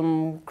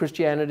 Judaism,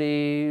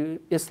 Christianity,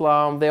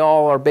 Islam, they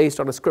all are based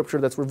on a scripture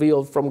that's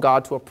revealed from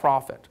God to a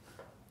prophet.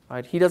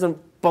 Right? He doesn't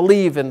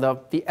believe in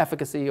the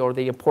efficacy or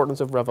the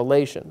importance of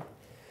revelation.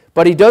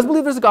 But he does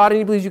believe there's a God, and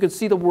he believes you can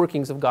see the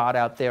workings of God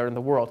out there in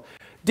the world.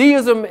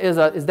 Deism is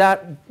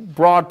that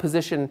broad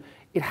position.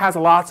 It has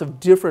lots of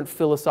different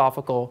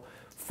philosophical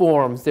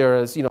forms. There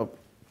is, you know,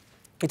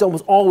 it's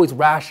almost always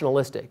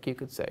rationalistic, you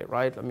could say,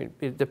 right? I mean,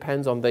 it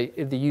depends on the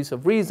use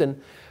of reason.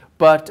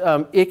 But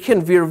it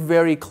can veer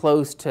very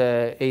close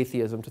to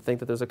atheism to think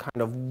that there's a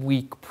kind of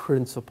weak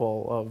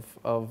principle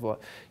of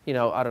you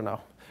know, I don't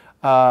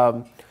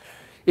know.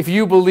 If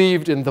you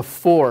believed in the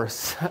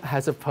force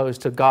as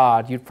opposed to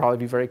God, you'd probably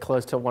be very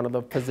close to one of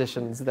the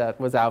positions that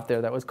was out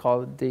there that was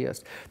called a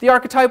deist. The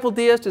archetypal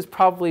deist is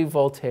probably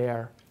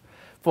Voltaire.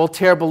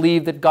 Voltaire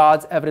believed that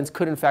God's evidence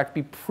could in fact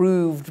be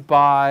proved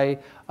by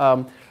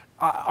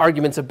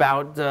arguments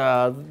about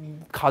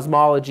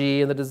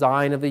cosmology and the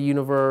design of the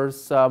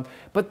universe,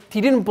 but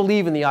he didn't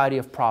believe in the idea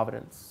of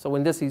providence. So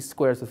in this he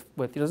squares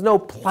with there's no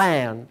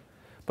plan,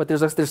 but there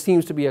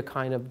seems to be a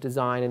kind of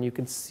design, and you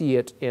can see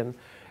it in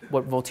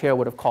what Voltaire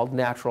would have called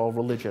natural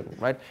religion,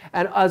 right?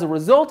 And as a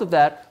result of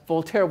that,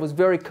 Voltaire was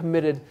very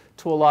committed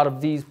to a lot of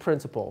these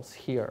principles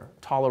here: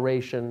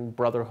 toleration,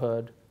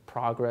 brotherhood,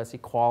 progress,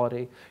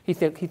 equality. He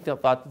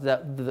thought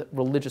that the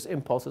religious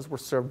impulses were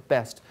served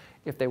best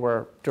if they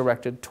were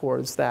directed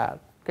towards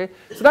that. Okay?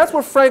 So that's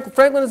where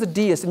Franklin is a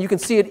deist, and you can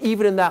see it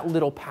even in that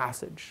little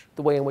passage,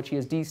 the way in which he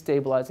is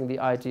destabilizing the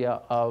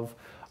idea of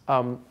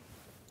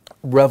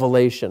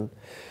revelation.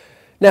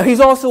 Now, he's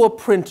also a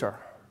printer,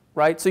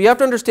 right? So you have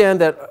to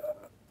understand that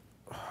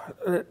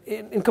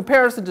in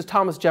comparison to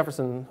Thomas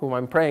Jefferson, whom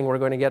I'm praying we're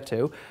going to get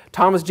to,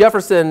 Thomas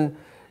Jefferson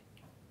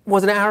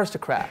was an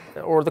aristocrat,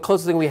 or the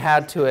closest thing we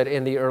had to it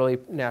in the early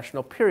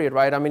national period,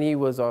 right? I mean, he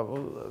was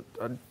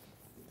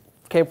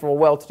came from a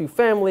well-to-do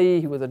family.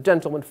 He was a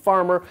gentleman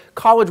farmer.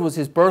 College was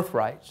his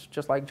birthright,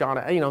 just like John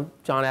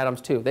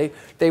Adams too.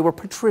 They were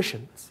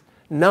patricians,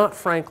 not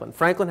Franklin.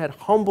 Franklin had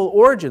humble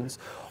origins,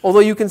 although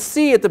you can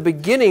see at the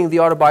beginning the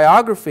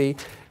autobiography,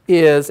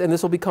 is, and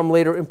this will become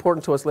later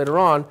important to us later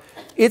on,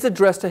 it's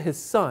addressed to his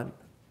son.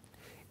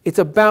 It's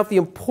about the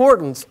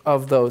importance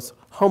of those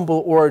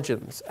humble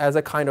origins as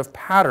a kind of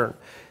pattern.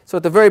 So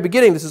at the very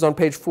beginning, this is on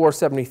page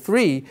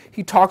 473,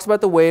 he talks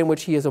about the way in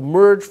which he has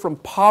emerged from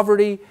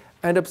poverty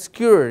and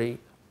obscurity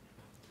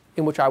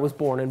in which I was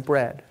born and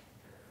bred.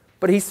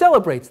 But he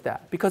celebrates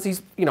that because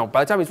he's, by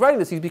the time he's writing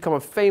this, he's become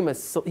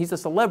he's a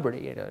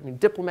celebrity,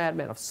 diplomat,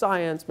 man of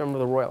science, member of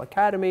the Royal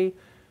Academy.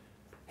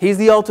 He's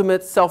the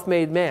ultimate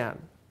self-made man,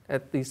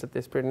 at least at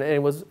this period, and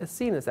it was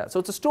seen as that. So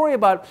it's a story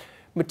about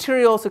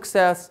material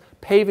success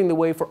paving the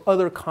way for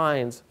other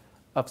kinds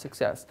of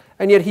success.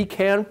 And yet he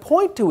can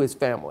point to his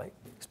family.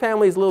 His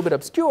family is a little bit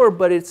obscure,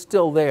 but it's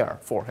still there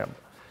for him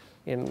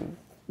in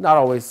not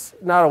always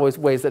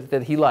ways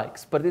that he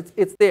likes, but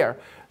it's there.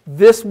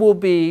 This will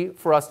be,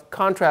 for us,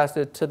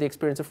 contrasted to the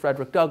experience of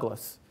Frederick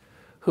Douglass,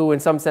 who in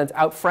some sense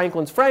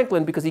out-Franklins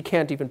Franklin because he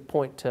can't even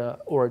point to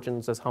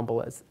origins as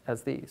humble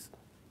as these.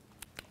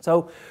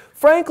 So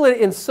Franklin,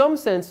 in some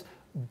sense,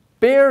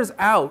 bears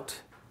out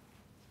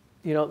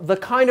the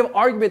kind of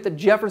argument that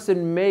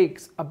Jefferson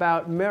makes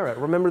about merit.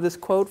 Remember this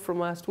quote from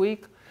last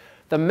week?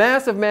 The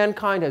mass of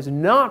mankind has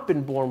not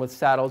been born with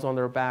saddles on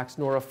their backs,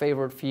 nor a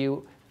favored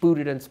few,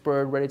 booted and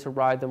spurred, ready to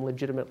ride them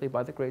legitimately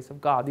by the grace of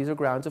God. These are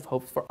grounds of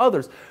hope for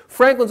others.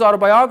 Franklin's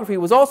autobiography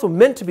was also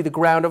meant to be the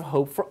ground of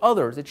hope for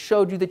others. It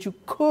showed you that you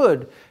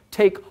could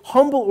take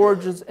humble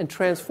origins and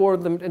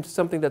transform them into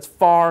something that's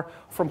far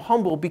from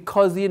humble,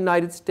 because the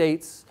United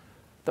States,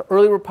 the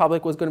early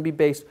republic, was going to be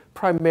based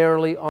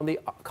primarily on the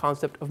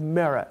concept of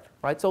merit,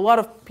 right? So a lot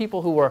of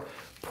people who were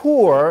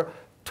poor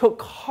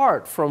took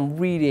heart from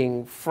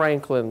reading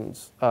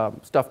Franklin's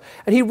stuff.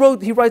 And he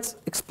writes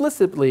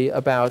explicitly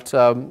about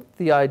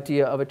the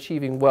idea of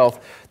achieving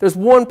wealth. There's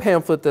one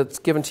pamphlet that's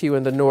given to you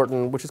in the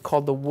Norton, which is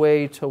called The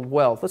Way to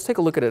Wealth. Let's take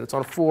a look at it. It's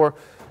on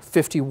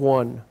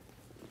 451.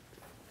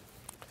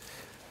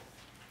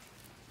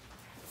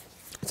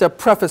 It's a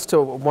preface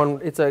to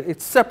one.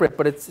 It's separate,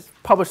 but it's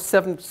published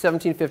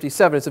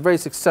 1757. It's a very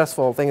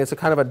successful thing. It's a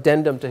kind of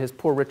addendum to his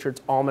Poor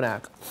Richard's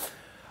Almanac,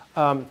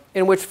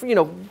 in which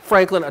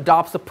Franklin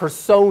adopts the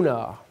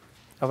persona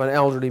of an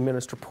elderly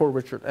minister, Poor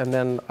Richard, and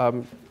then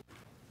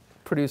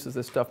produces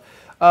this stuff.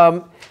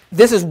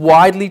 This is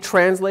widely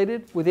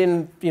translated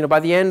within,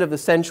 by the end of the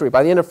century,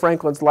 by the end of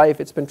Franklin's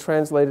life, it's been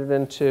translated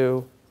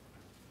into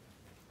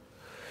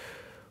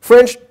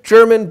French,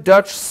 German,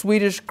 Dutch,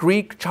 Swedish,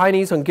 Greek,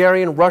 Chinese,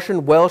 Hungarian,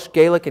 Russian, Welsh,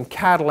 Gaelic, and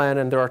Catalan,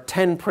 and there are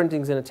 10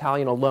 printings in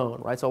Italian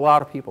alone, right? So a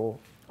lot of people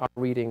are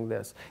reading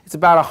this. It's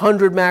about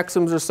 100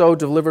 maxims or so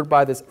delivered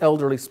by this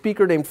elderly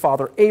speaker named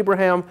Father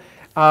Abraham.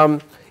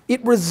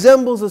 It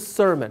resembles a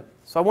sermon.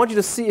 So I want you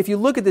to see, if you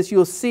look at this,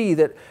 you'll see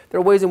that there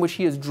are ways in which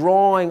he is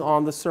drawing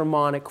on the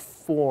sermonic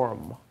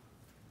form.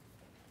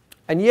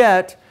 And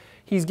yet,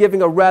 he's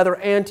giving a rather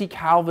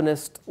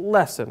anti-Calvinist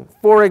lesson.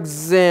 For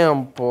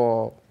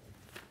example,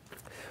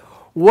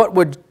 what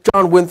would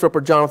John Winthrop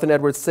or Jonathan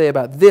Edwards say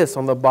about this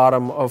on the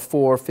bottom of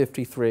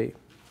 453?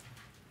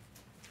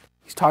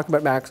 He's talking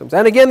about maxims.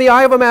 And again, the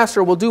eye of a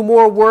master will do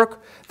more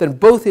work than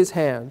both his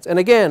hands. And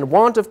again,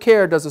 want of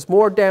care does us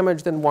more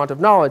damage than want of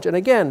knowledge. And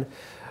again,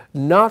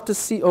 not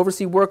to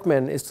oversee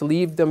workmen is to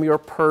leave them your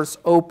purse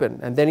open.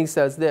 And then he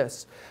says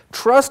this,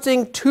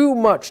 trusting too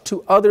much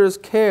to others'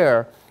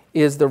 care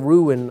is the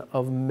ruin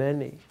of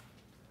many.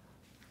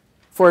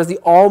 For as the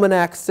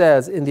Almanac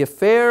says, in the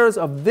affairs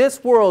of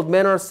this world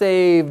men are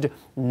saved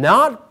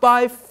not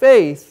by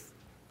faith,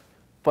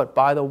 but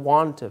by the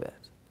want of it.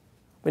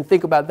 I mean,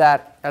 think about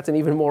that. That's an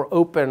even more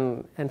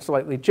open and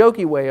slightly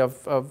jokey way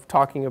of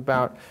talking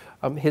about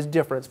his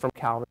difference from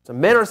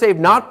Calvinism. Men are saved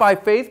not by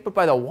faith, but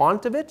by the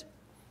want of it.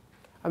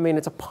 I mean,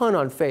 it's a pun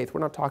on faith. We're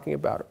not talking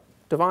about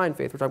divine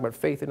faith. We're talking about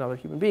faith in other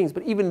human beings.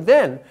 But even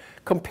then,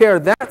 compare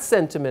that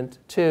sentiment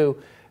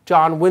to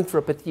John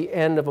Winthrop at the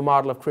end of A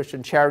Model of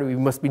Christian Charity. We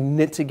must be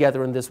knit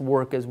together in this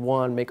work as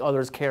one, make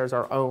others' cares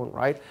our own,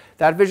 right?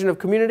 That vision of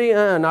community,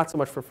 not so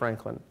much for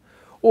Franklin.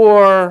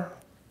 Or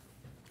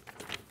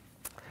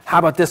how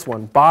about this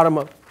one? Bottom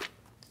of,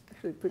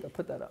 actually,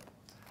 put that up.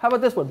 How about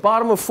this one?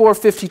 Bottom of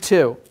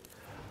 452.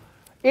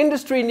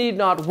 Industry need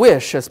not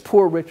wish, as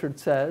Poor Richard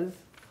says,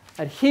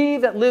 and he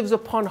that lives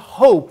upon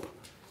hope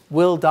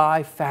will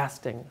die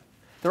fasting.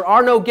 There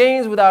are no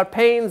gains without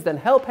pains, then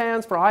help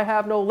hands, for I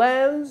have no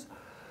lands.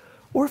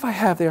 Or if I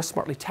have, they are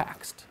smartly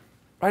taxed.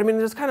 Right? I mean,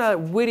 there's kind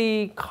of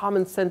witty,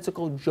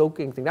 commonsensical,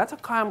 joking thing.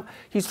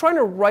 He's trying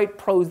to write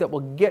prose that will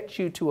get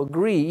you to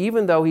agree,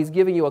 even though he's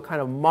giving you a kind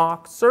of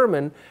mock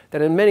sermon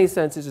that in many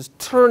senses is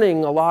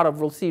turning a lot of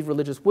received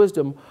religious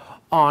wisdom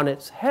on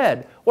its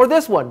head. Or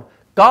this one,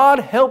 God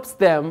helps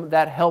them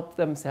that help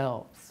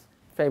themselves.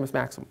 Famous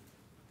maxim.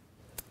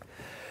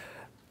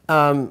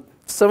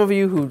 Some of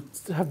you who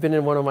have been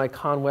in one of my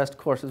ConWest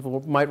courses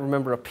might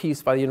remember a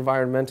piece by the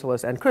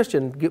environmentalist and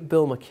Christian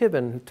Bill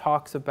McKibben, who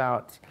talks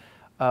about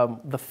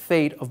the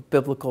fate of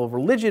biblical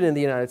religion in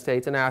the United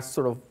States and asks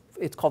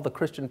it's called the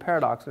Christian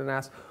paradox, and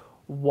asks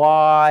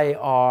why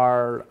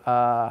are,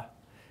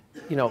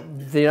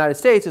 the United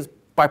States is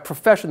by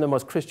profession the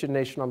most Christian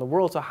nation on the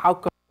world, so how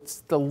come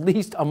It's the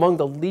least, among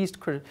the least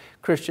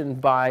Christian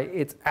by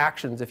its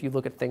actions if you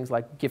look at things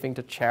like giving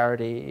to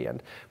charity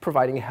and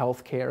providing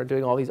health care and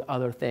doing all these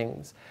other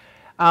things.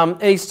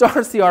 And he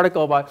starts the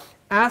article by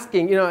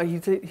asking, you know,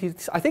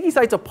 I think he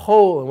cites a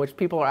poll in which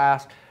people are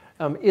asked,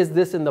 is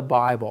this in the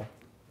Bible?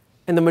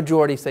 And the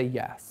majority say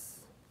yes.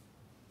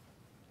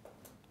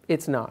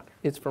 It's not.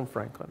 It's from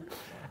Franklin.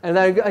 And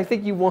I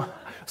think you want...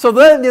 So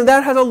then, you know,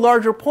 that has a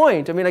larger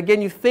point. I mean,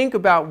 again, you think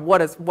about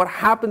what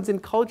happens in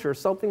culture,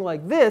 something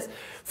like this.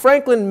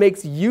 Franklin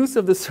makes use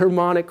of the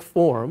sermonic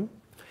form.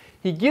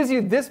 He gives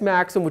you this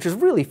maxim, which is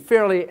really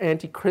fairly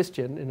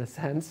anti-Christian in a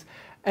sense,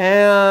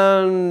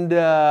 and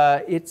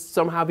it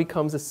somehow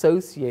becomes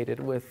associated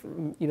with,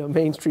 you know,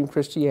 mainstream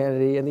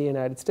Christianity in the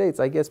United States.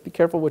 I guess be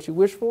careful what you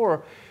wish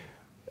for.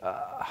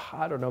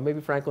 I don't know,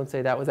 maybe Franklin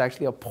say that was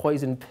actually a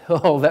poison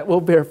pill that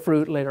will bear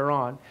fruit later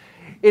on.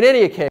 In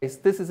any case,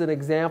 this is an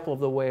example of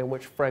the way in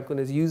which Franklin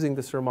is using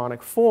the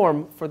sermonic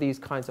form for these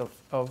kinds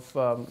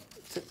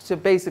to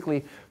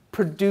basically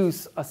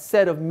produce a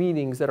set of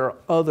meanings that are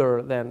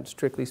other than,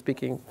 strictly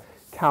speaking,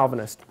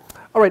 Calvinist.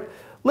 All right,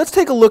 let's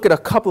take a look at a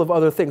couple of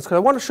other things, because I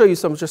want to show you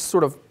some just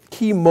sort of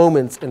key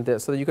moments in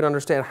this so that you can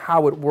understand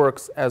how it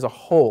works as a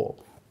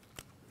whole.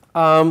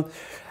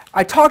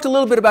 I talked a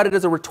little bit about it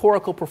as a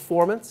rhetorical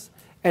performance,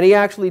 and he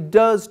actually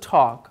does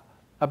talk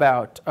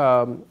about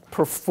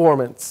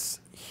performance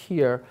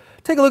here.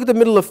 Take a look at the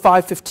middle of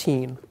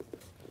 515.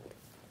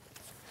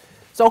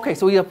 So, okay,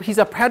 so he's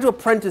had to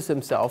apprentice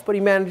himself, but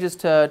he manages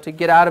to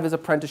get out of his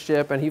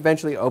apprenticeship, and he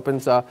eventually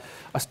opens a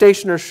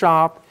stationer's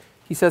shop.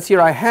 He says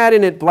here, I had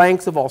in it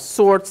blanks of all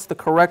sorts, the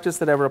correctest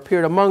that ever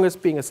appeared among us,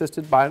 being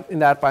assisted in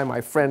that by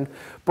my friend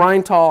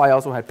Breintal. I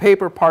also had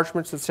paper,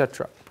 parchments,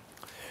 etc.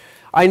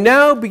 I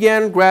now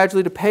began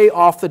gradually to pay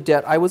off the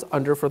debt I was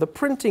under for the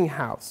printing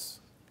house.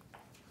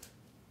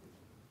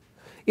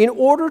 In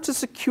order to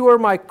secure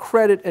my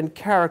credit and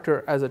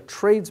character as a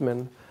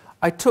tradesman,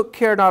 I took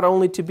care not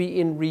only to be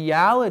in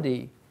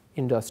reality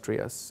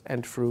industrious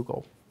and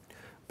frugal,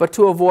 but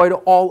to avoid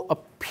all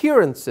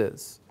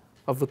appearances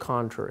of the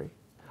contrary.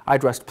 I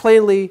dressed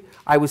plainly.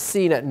 I was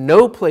seen at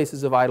no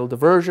places of idle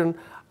diversion.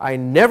 I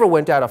never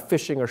went out a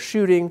fishing or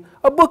shooting.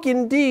 A book,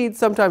 indeed,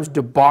 sometimes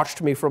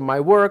debauched me from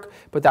my work,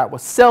 but that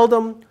was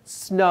seldom,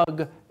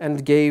 snug,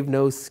 and gave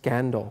no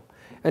scandal.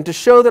 And to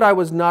show that I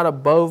was not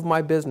above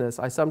my business,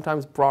 I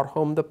sometimes brought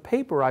home the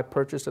paper I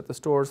purchased at the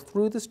stores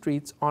through the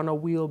streets on a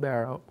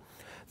wheelbarrow.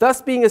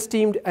 Thus, being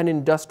esteemed an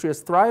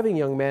industrious, thriving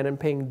young man and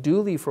paying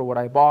duly for what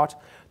I bought,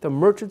 the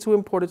merchants who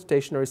imported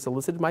stationery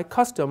solicited my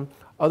custom.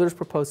 Others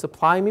proposed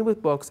supplying me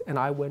with books, and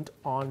I went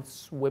on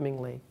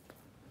swimmingly.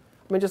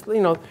 I mean, just,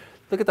 you know,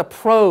 look at the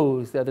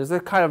prose there. There's a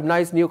kind of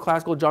nice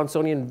neoclassical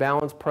Johnsonian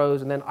balanced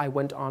prose, and then I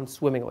went on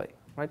swimmingly,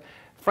 right?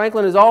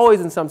 Franklin is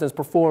always, in some sense,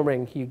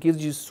 performing. He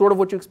gives you sort of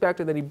what you expect,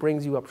 and then he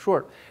brings you up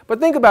short. But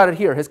think about it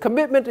here. His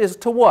commitment is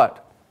to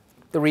what?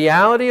 The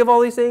reality of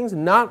all these things?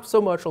 Not so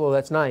much, although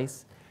that's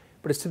nice,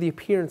 but it's to the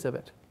appearance of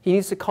it. He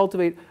needs to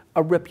cultivate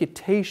a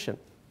reputation.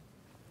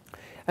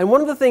 And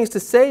one of the things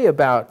to say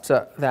about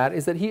that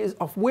is that he is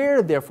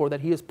aware, therefore, that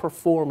he is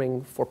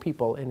performing for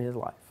people in his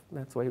life.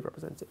 That's the way he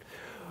represents it.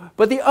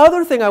 But the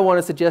other thing I want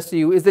to suggest to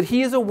you is that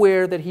he is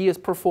aware that he is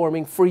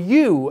performing for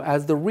you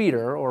as the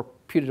reader, or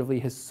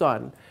putatively his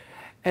son.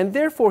 And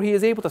therefore, he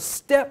is able to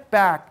step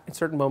back in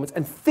certain moments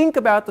and think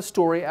about the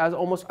story as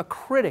almost a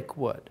critic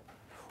would.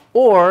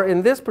 Or,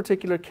 in this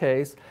particular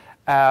case,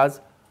 as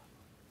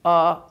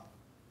a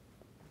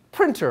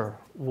printer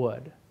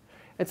would.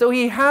 And so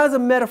he has a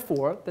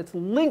metaphor that's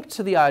linked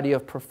to the idea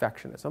of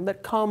perfectionism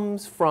that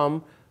comes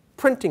from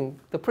printing,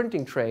 the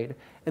printing trade.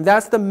 And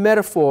that's the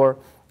metaphor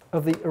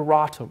of the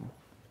erratum,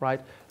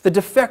 right? The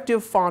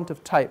defective font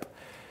of type.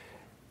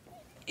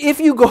 If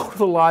you go to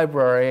the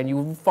library and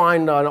you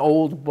find an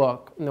old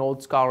book, an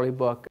old scholarly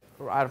book,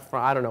 I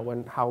don't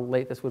know how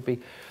late this would be,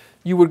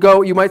 you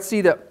might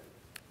see that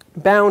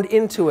bound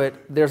into it,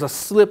 there's a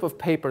slip of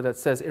paper that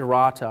says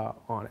errata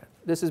on it.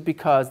 This is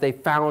because they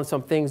found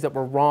some things that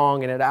were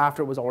wrong in it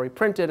after it was already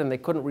printed, and they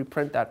couldn't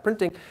reprint that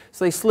printing,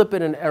 so they slip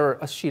in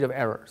a sheet of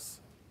errors.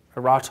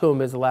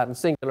 Erratum is the Latin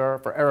singular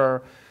for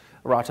error.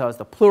 Errata is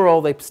the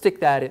plural. They stick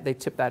that, they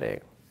tip that in.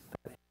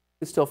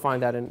 You still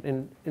find that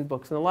in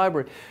books in the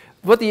library.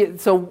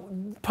 So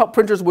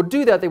printers would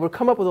do that. They would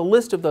come up with a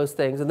list of those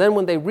things, and then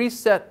when they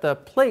reset the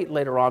plate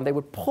later on, they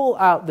would pull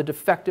out the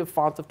defective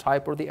fonts of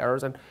type or the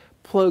errors and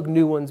plug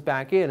new ones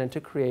back in and to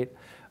create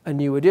a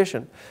new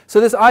edition.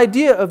 So this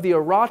idea of the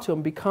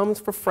erratum becomes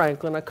for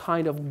Franklin a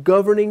kind of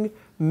governing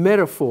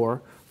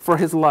metaphor for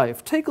his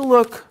life. Take a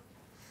look.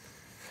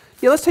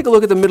 Yeah, let's take a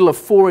look at the middle of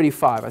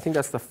 485. I think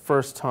that's the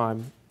first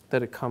time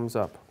that it comes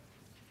up.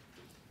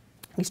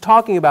 He's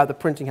talking about the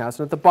printing house,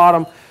 and at the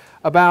bottom,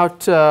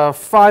 about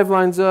 5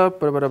 lines up,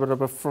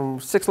 from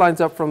 6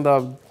 lines up from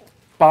the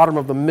bottom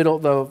of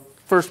the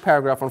first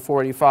paragraph on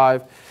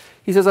 485,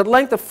 he says, at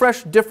length a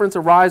fresh difference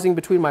arising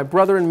between my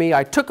brother and me,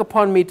 I took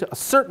upon me to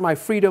assert my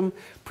freedom,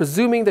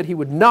 presuming that he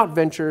would not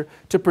venture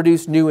to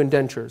produce new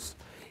indentures.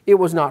 It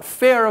was not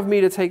fair of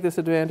me to take this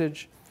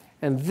advantage,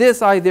 and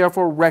this I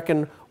therefore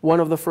reckon one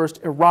of the first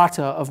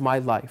errata of my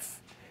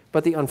life.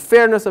 But the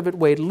unfairness of it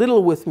weighed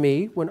little with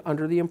me when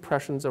under the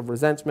impressions of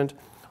resentment,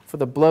 for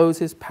the blows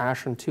his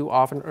passion too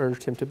often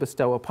urged him to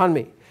bestow upon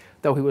me.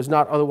 Though he was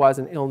not otherwise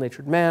an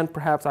ill-natured man,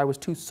 perhaps I was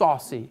too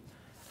saucy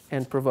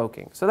and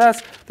provoking. So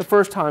that's the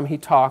first time he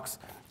talks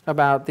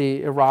about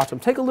the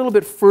erratum. Take a little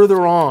bit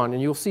further on,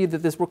 and you'll see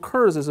that this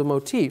recurs as a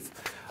motif.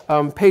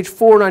 Page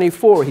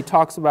 494, he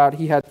talks about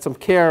he had some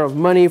care of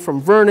money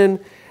from Vernon,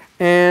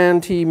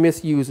 and he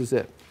misuses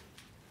it.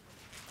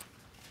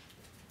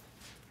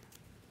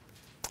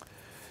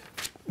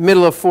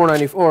 Middle of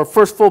 494, or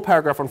first full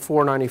paragraph on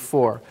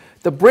 494.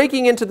 The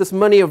breaking into this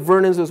money of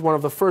Vernon's was one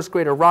of the first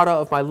great errata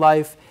of my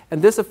life,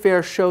 and this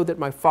affair showed that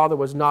my father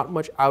was not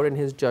much out in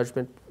his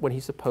judgment when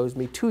he supposed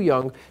me too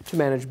young to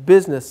manage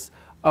business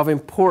of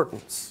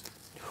importance.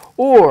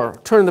 Or,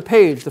 turn the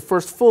page, the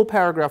first full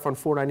paragraph on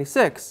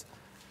 496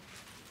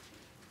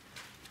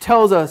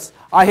 tells us,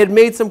 I had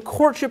made some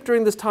courtship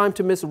during this time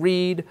to Miss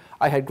Reed.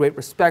 I had great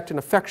respect and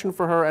affection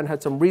for her and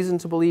had some reason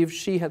to believe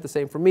she had the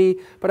same for me.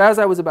 But as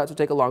I was about to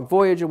take a long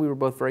voyage, and we were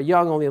both very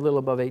young, only a little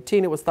above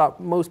 18, it was thought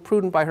most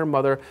prudent by her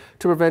mother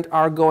to prevent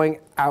our going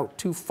out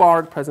too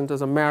far at present,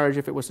 as a marriage,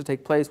 if it was to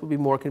take place, would be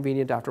more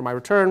convenient after my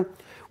return,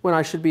 when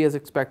I should be,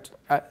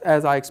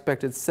 as I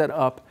expected, set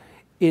up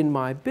in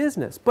my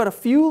business. But a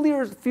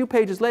few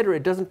pages later,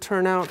 it doesn't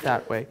turn out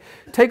that way.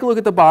 Take a look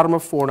at the bottom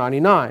of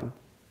 499.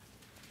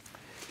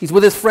 He's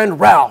with his friend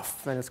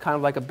Ralph, and it's kind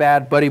of like a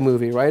bad buddy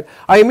movie, right?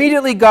 I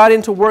immediately got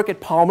into work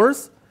at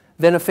Palmer's,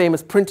 then a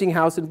famous printing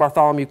house in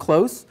Bartholomew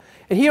Close,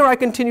 and here I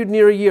continued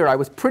near a year. I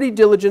was pretty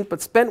diligent,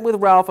 but spent with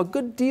Ralph a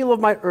good deal of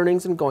my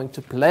earnings in going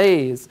to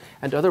plays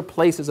and other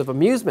places of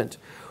amusement.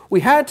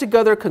 We had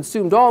together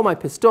consumed all my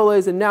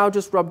pistoles, and now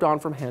just rubbed on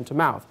from hand to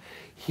mouth.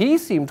 He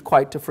seemed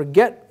quite to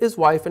forget his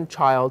wife and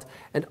child,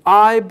 and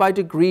I, by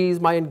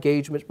degrees, my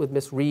engagement with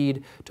Miss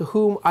Reed, to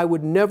whom I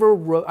never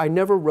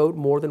wrote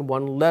more than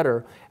one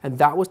letter, and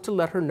that was to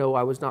let her know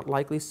I was not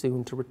likely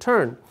soon to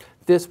return.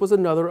 This was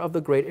another of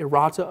the great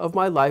errata of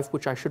my life,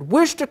 which I should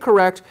wish to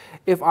correct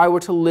if I were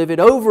to live it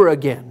over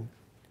again.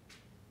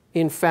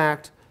 In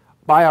fact,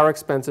 by our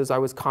expenses, I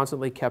was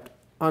constantly kept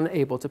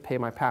unable to pay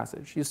my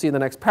passage. You see in the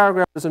next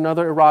paragraph, there's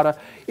another errata.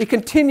 It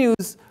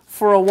continues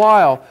for a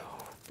while.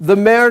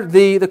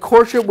 The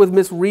courtship with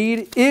Miss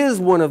Reed is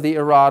one of the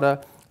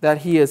errata that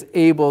he is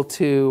able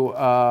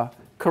to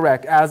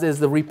correct, as is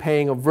the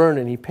repaying of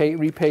Vernon. He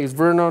repays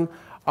Vernon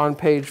on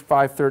page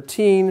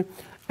 513,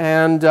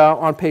 and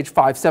on page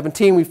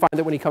 517 we find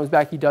that when he comes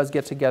back he does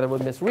get together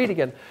with Miss Reed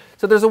again.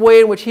 So there's a way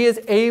in which he is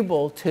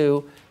able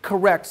to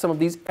correct some of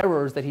these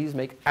errors that he's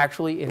made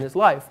actually in his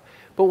life.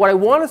 But what I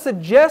want to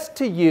suggest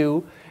to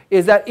you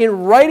is that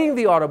in writing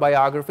the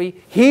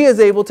autobiography, he is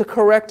able to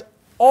correct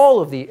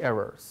all of the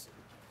errors.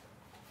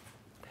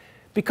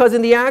 Because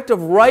in the act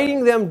of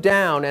writing them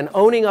down and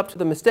owning up to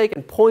the mistake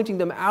and pointing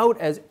them out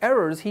as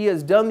errors, he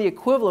has done the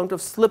equivalent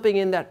of slipping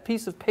in that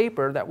piece of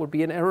paper that would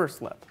be an error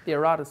slip, the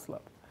errata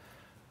slip.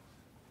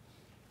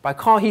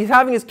 He's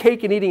having his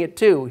cake and eating it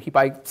too.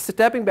 By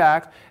stepping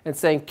back and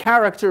saying,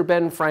 character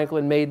Ben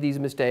Franklin made these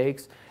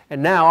mistakes,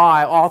 and now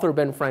I, author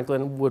Ben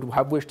Franklin, would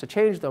have wished to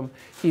change them,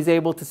 he's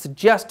able to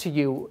suggest to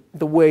you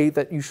the way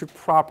that you should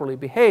properly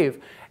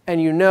behave.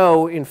 And you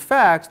know, in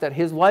fact, that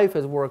his life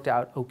has worked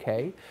out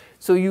okay.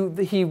 So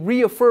he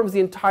reaffirms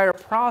the entire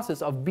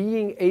process of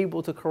being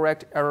able to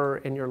correct error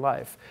in your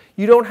life.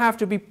 You don't have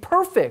to be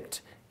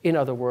perfect, in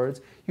other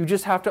words. You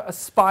just have to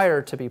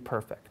aspire to be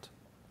perfect.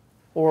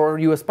 Or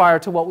you aspire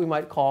to what we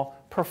might call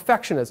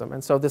perfectionism.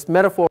 And so this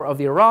metaphor of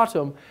the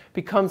erratum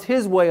becomes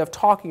his way of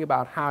talking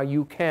about how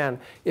you can,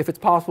 if it's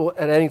possible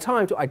at any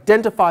time, to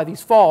identify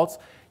these faults,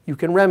 you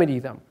can remedy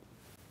them.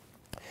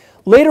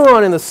 Later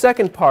on in the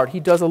second part,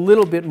 he does a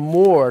little bit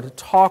more to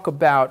talk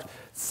about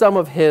some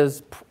of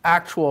his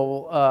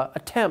actual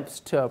attempts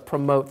to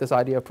promote this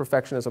idea of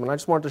perfectionism. And I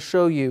just wanted to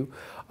show you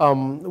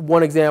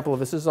one example of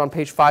this. This is on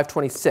page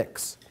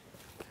 526.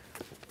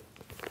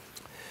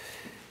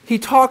 He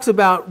talks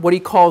about what he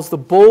calls the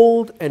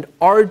bold and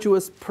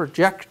arduous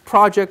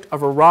project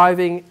of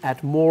arriving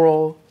at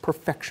moral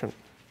perfection.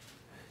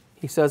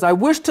 He says, I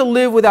wish to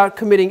live without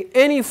committing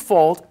any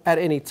fault at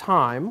any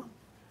time.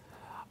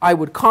 I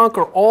would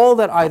conquer all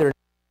that either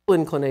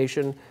natural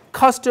inclination,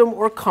 custom,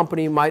 or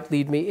company might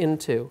lead me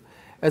into.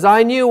 As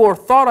I knew or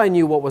thought I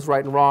knew what was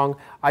right and wrong,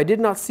 I did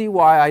not see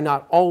why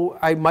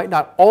I might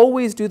not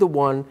always do the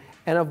one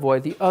and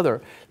avoid the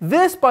other.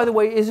 This, by the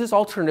way, is his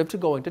alternative to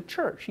going to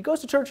church. He goes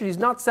to church and he's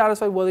not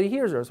satisfied with what he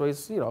hears there. So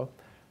he's,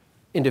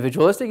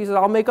 individualistic. He says,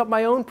 I'll make up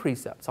my own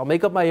precepts. I'll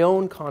make up my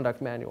own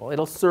conduct manual.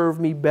 It'll serve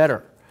me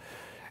better.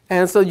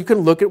 And so you can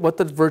look at what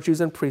the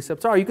virtues and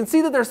precepts are. You can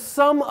see that there's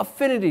some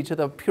affinity to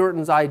the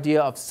Puritans'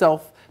 idea of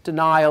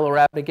self-denial or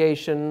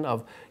abnegation,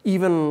 of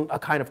even a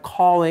kind of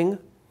calling.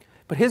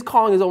 But his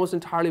calling is almost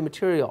entirely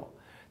material.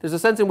 There's a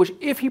sense in which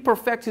if he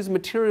perfects his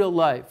material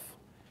life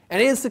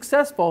and is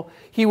successful,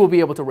 he will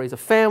be able to raise a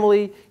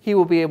family. He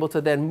will be able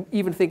to then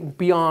even think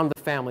beyond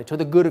the family, to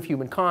the good of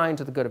humankind,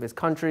 to the good of his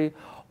country.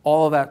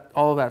 all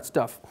of that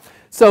stuff.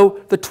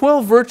 So the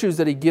 12 virtues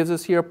that he gives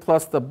us here,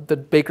 plus the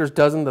baker's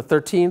dozen, the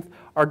 13th,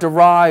 are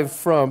derived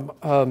from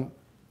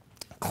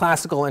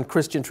classical and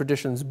Christian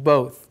traditions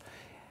both.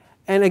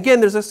 And again,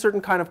 there's a certain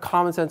kind of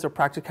common sense or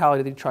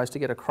practicality that he tries to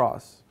get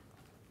across.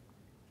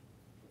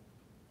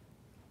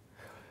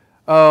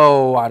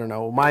 Oh, I don't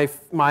know. My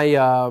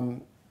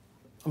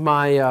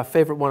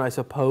favorite one, I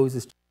suppose,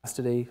 is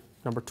chastity,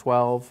 number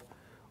 12.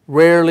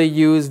 Rarely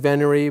use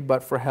venery,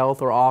 but for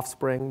health or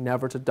offspring,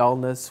 never to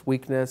dullness,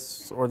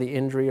 weakness, or the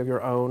injury of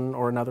your own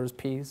or another's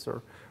peace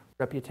or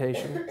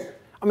reputation.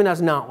 I mean,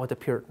 that's not what the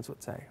Puritans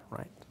would say,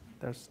 right?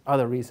 There's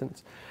other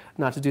reasons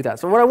not to do that.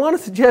 So what I want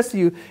to suggest to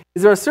you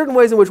is there are certain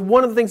ways in which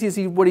one of the things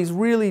what he's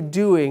really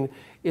doing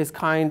is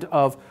kind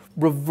of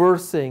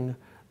reversing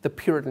the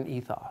Puritan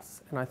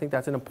ethos. And I think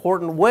that's an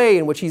important way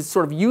in which he's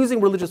sort of using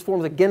religious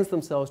forms against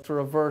themselves to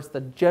reverse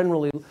the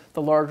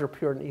larger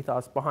Puritan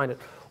ethos behind it.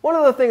 One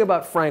other thing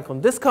about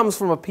Franklin, this comes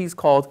from a piece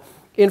called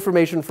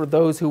Information for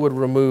Those Who Would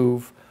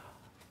Remove.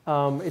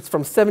 It's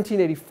from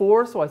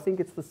 1784, so I think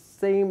it's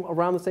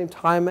around the same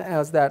time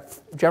as that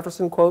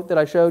Jefferson quote that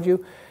I showed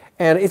you.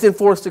 And it's in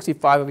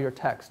 465 of your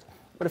text.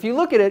 But if you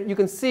look at it, you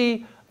can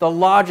see the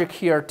logic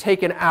here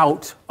taken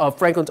out of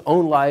Franklin's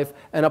own life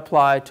and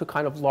applied to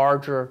kind of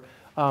larger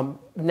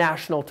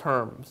national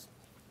terms.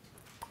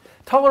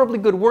 Tolerably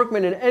good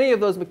workmen in any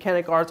of those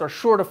mechanic arts are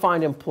sure to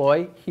find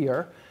employ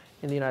here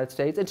in the United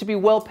States, and to be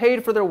well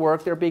paid for their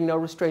work, there being no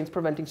restraints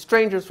preventing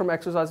strangers from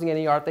exercising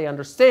any art they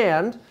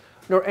understand,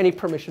 nor any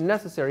permission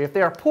necessary. If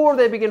they are poor,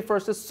 they begin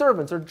first as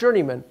servants or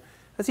journeymen,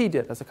 as he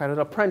did, as a kind of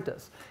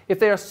apprentice. If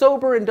they are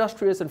sober,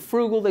 industrious, and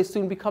frugal, they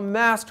soon become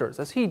masters,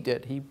 as he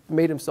did. He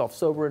made himself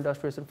sober,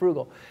 industrious, and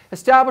frugal.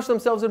 Establish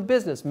themselves in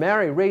business,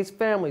 marry, raise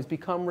families,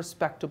 become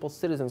respectable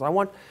citizens.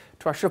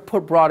 I should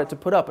have brought it to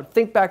put up, but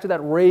think back to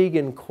that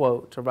Reagan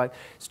quote, right?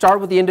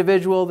 Start with the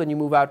individual, then you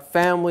move out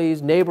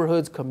families,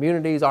 neighborhoods,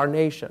 communities, our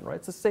nation, right?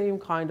 It's the same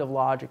kind of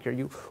logic here.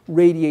 You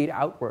radiate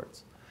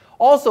outwards.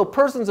 Also,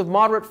 persons of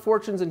moderate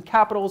fortunes and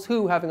capitals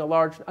who, having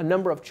a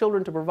number of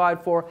children to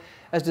provide for,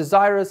 as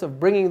desirous of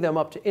bringing them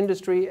up to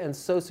industry and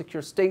so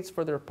secure states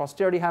for their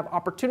posterity, have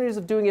opportunities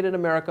of doing it in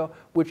America,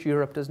 which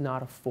Europe does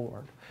not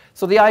afford.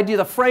 So the idea,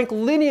 the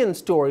Franklinian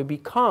story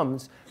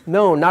becomes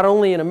known not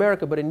only in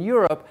America but in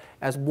Europe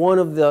as one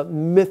of the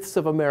myths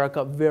of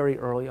America very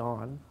early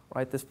on.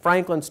 Right? This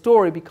Franklin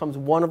story becomes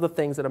one of the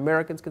things that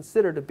Americans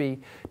consider to be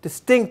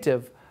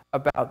distinctive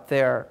about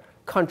their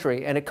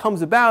country, and it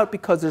comes about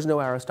because there's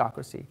no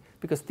aristocracy,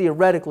 because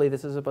theoretically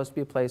this is supposed to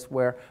be a place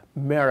where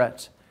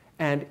merit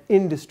and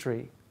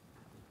industry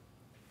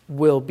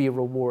will be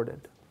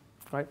rewarded,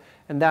 right?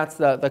 And that's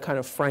the kind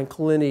of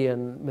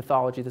Franklinian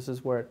mythology. This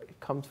is where it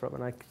comes from,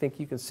 and I think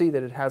you can see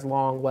that it has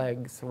long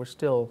legs, and we're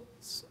still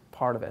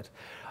part of it.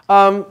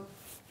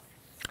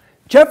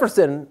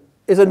 Jefferson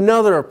is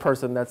another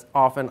person that's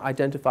often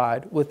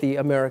identified with the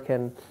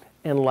American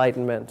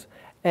Enlightenment,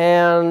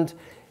 and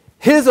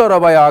his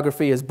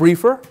autobiography is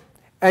briefer,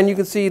 and you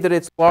can see that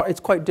it's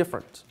quite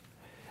different.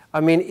 I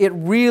mean, it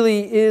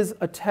really is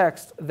a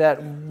text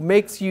that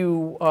makes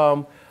you,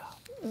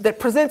 that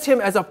presents him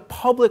as a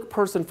public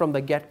person from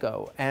the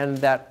get-go, and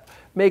that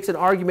makes an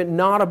argument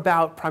not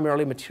about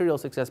primarily material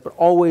success, but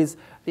always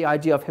the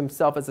idea of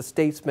himself as a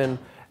statesman,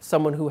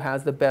 someone who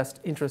has the best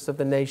interests of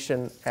the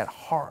nation at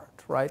heart,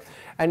 right?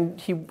 And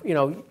he,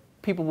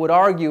 people would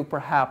argue,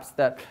 perhaps,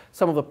 that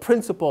some of the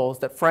principles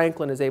that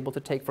Franklin is able to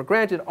take for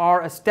granted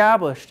are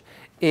established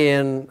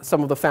in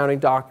some of the founding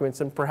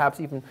documents, and perhaps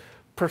even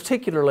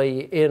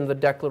particularly in the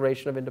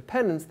Declaration of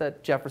Independence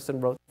that Jefferson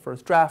wrote the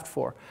first draft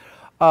for.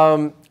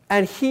 And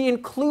he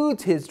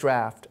includes his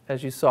draft,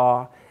 as you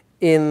saw,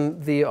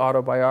 in the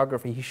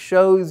autobiography. He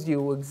shows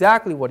you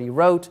exactly what he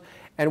wrote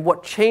and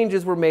what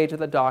changes were made to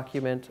the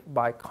document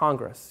by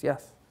Congress.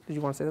 Yes? Did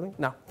you want to say something?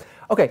 No.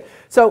 Okay,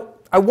 so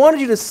I wanted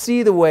you to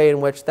see the way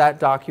in which that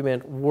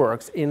document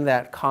works in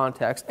that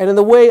context, and in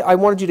the way I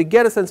wanted you to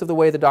get a sense of the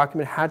way the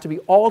document had to be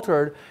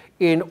altered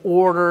in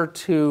order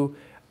to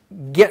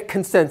get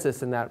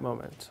consensus in that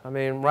moment. I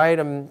mean, right?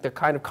 The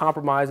kind of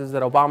compromises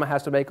that Obama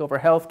has to make over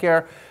health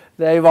care,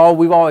 you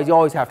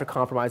always have to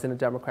compromise in a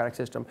democratic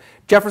system.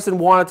 Jefferson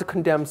wanted to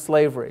condemn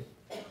slavery.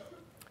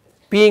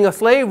 Being a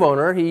slave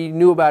owner, he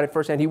knew about it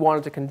firsthand. He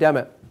wanted to condemn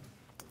it,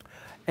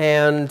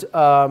 and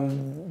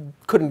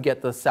couldn't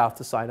get the South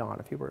to sign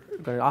on.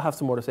 I'll have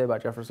some more to say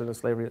about Jefferson and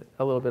slavery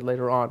a little bit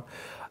later on.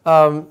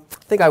 I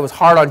think I was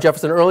hard on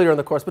Jefferson earlier in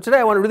the course, but today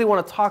I really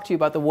want to talk to you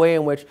about the way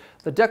in which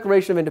the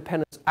Declaration of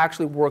Independence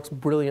actually works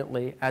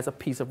brilliantly as a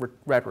piece of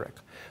rhetoric.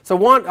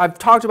 So I've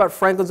talked about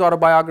Franklin's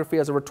autobiography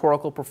as a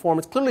rhetorical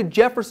performance. Clearly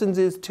Jefferson's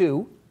is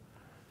too.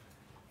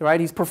 Right?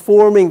 He's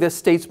performing this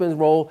statesman's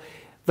role.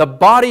 The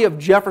body of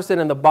Jefferson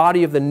and the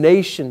body of the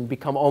nation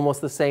become almost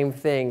the same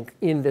thing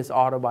in this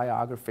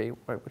autobiography,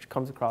 right, which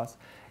comes across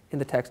in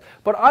the text.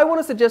 But I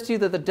want to suggest to you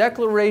that the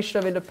Declaration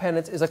of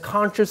Independence is a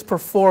conscious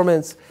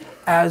performance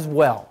as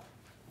well.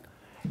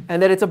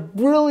 And that it's a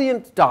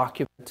brilliant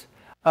document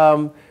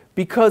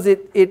because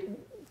it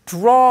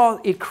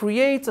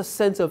creates a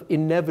sense of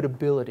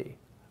inevitability,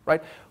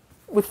 right?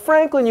 with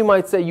Franklin, you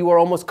might say you are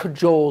almost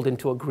cajoled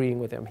into agreeing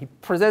with him. He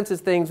presents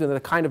his things with a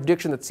kind of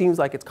diction that seems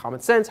like it's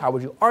common sense. How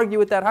would you argue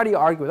with that? How do you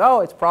argue with,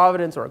 oh, it's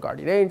providence or a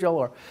guardian angel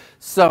or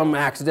some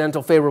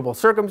accidental favorable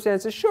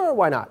circumstances? Sure,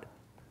 why not?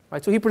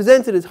 Right? So he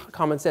presents it as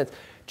common sense.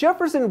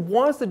 Jefferson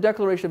wants the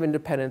Declaration of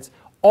Independence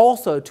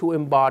also to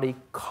embody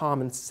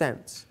common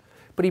sense.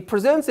 But he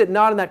presents it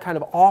not in that kind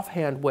of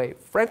offhand way.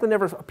 Franklin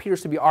never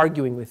appears to be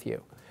arguing with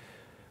you.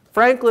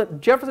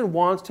 Jefferson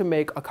wants to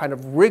make a kind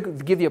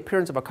of give the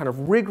appearance of a kind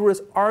of rigorous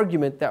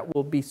argument that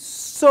will be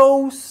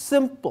so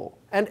simple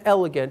and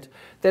elegant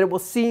that it will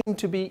seem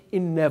to be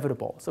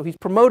inevitable. So he's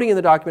promoting in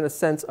the document a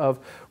sense of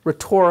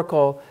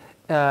rhetorical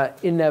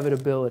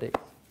inevitability.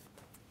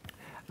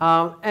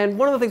 And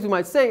one of the things we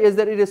might say is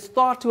that it is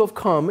thought to have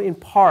come in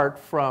part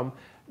from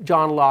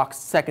John Locke's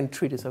second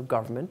treatise of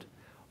government.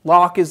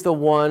 Locke is the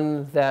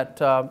one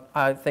that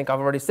I think I've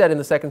already said in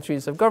the second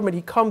treatise of government.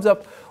 He comes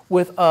up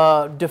with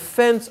a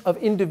defense of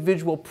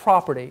individual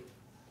property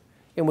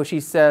in which he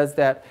says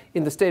that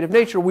in the state of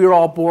nature we are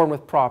all born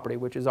with property,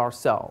 which is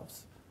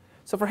ourselves.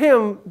 So for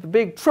him, the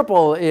big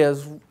triple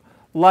is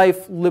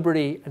life,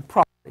 liberty, and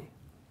property.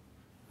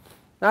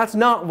 That's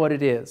not what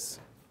it is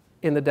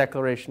in the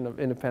Declaration of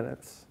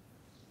Independence.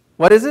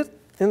 What is it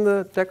in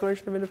the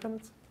Declaration of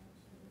Independence?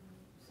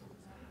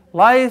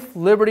 Life,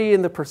 liberty,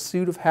 and the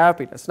pursuit of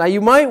happiness. Now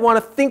you might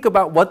want to think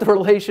about what the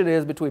relation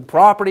is between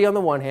property on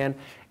the one hand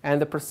and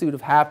the pursuit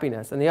of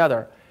happiness on the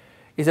other.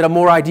 Is it a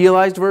more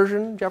idealized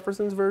version,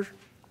 Jefferson's version?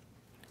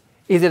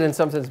 Is it in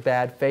some sense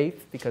bad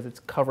faith because it's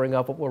covering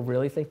up what we're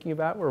really thinking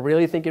about? We're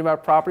really thinking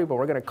about property, but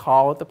we're going to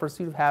call it the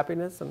pursuit of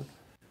happiness. And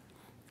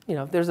you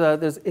know, there's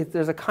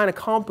a kind of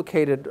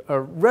complicated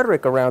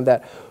rhetoric around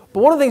that.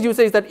 But one of the things you would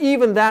say is that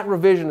even that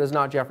revision is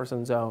not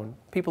Jefferson's own.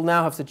 People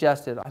now have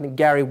suggested, I think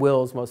Gary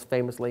Wills most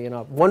famously in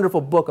a wonderful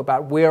book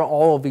about where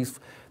all of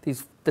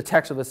the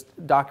text of this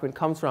document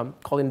comes from,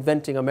 called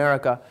Inventing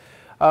America,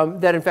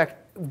 that in fact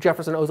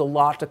Jefferson owes a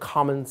lot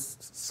to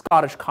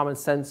Scottish common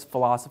sense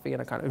philosophy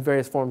and a kind of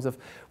various forms of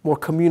more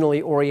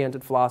communally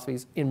oriented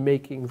philosophies in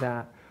making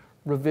that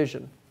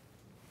revision.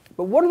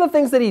 But one of the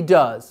things that he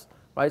does,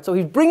 right, so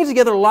he's bringing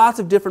together lots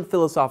of different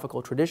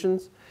philosophical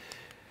traditions,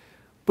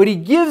 but he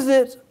gives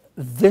it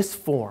this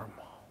form.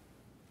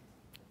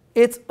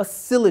 It's a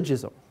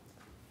syllogism.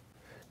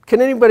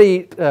 Can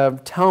anybody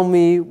tell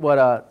me what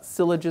a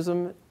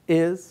syllogism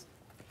is?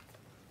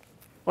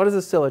 What is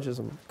a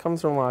syllogism? It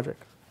comes from logic.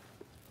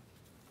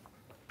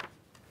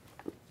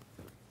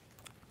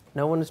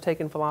 No one has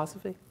taken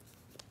philosophy?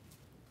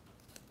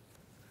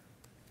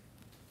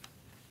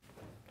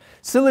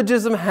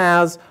 Syllogism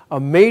has a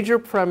major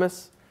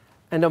premise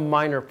and a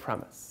minor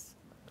premise.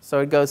 So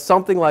it goes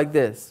something like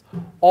this.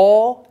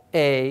 All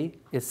A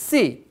is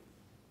C.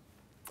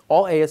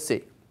 All A is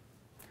C.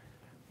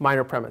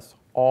 Minor premise.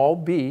 All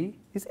B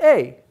is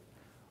A.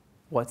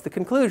 What's the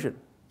conclusion?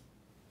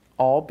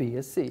 All B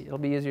is C. It'll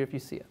be easier if you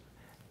see it.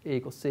 A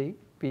equals C,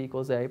 B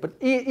equals A. But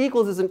E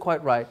equals isn't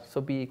quite right, so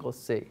B equals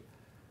C.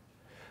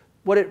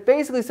 What it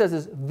basically says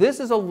is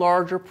this is a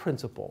larger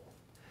principle.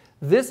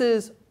 This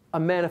is a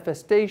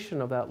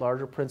manifestation of that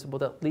larger principle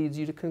that leads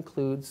you to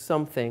conclude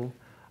something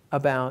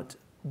about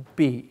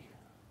B.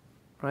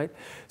 Right?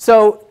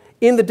 So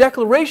in the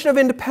Declaration of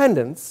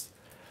Independence,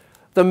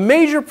 the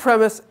major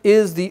premise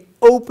is the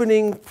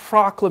opening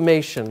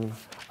proclamation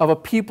of a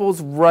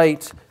people's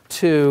right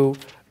to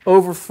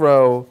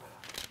overthrow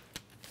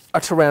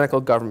a tyrannical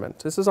government.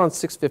 This is on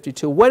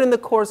 652. When in the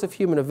course of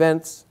human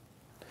events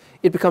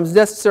it becomes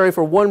necessary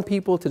for one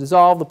people to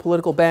dissolve the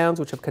political bands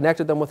which have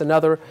connected them with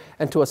another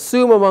and to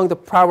assume among the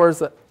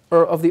powers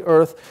of the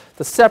earth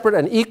the separate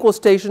and equal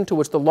station to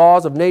which the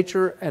laws of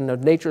nature and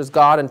of nature's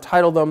God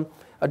entitle them,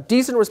 a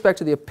decent respect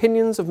to the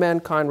opinions of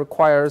mankind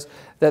requires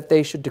that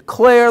they should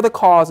declare the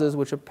causes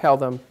which impel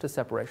them to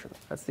separation.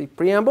 That's the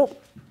preamble.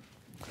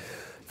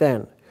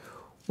 Then,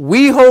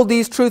 we hold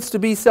these truths to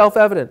be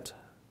self-evident,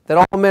 that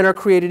all men are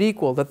created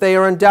equal, that they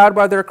are endowed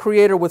by their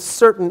Creator with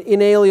certain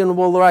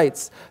inalienable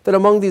rights, that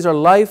among these are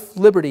life,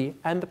 liberty,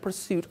 and the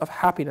pursuit of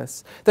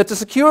happiness, that to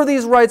secure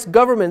these rights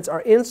governments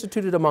are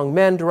instituted among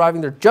men,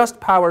 deriving their just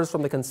powers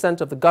from the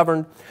consent of the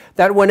governed,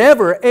 that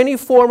whenever any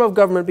form of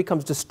government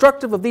becomes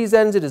destructive of these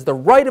ends, it is the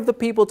right of the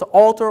people to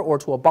alter or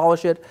to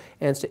abolish it,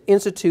 and to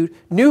institute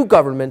new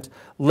government,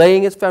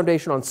 laying its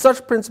foundation on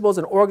such principles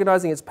and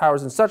organizing its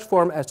powers in such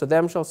form as to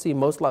them shall seem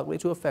most likely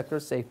to affect their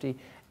safety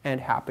and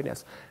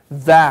happiness.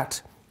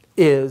 That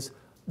is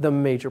the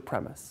major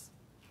premise.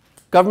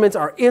 Governments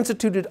are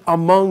instituted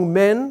among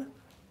men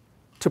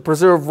to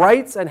preserve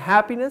rights and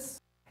happiness,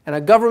 and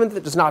a government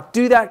that does not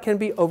do that can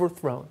be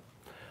overthrown.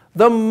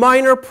 The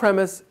minor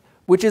premise,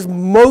 which is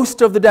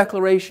most of the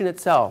Declaration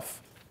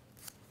itself,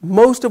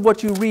 most of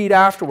what you read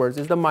afterwards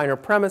is the minor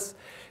premise,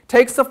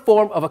 takes the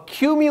form of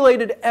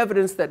accumulated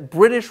evidence that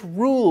British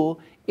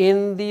rule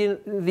in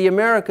the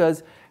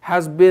Americas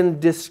has been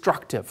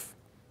destructive.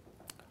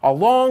 A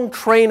long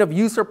train of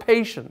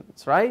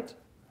usurpations, right?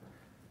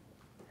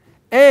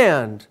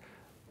 And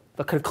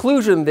the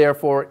conclusion,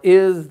 therefore,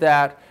 is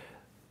that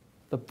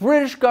the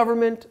British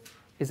government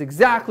is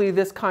exactly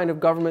this kind of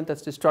government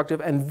that's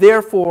destructive, and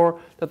therefore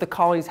that the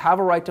colonies have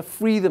a right to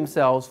free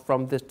themselves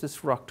from this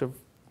destructive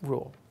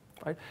rule.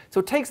 Right?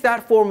 So it takes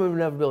that form of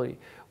inevitability.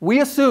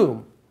 We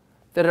assume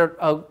that,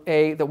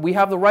 that we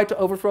have the right to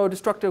overthrow a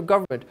destructive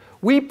government.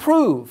 We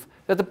prove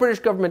that the British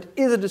government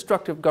is a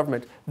destructive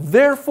government.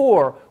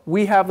 Therefore,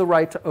 we have the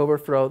right to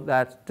overthrow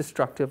that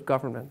destructive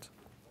government.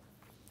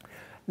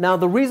 Now,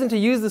 the reason to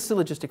use the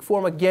syllogistic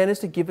form, again, is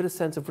to give it a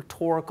sense of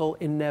rhetorical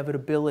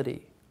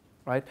inevitability.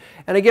 Right?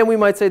 And again, we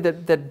might say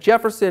that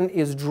Jefferson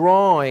is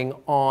drawing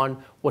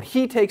on what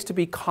he takes to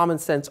be common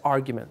sense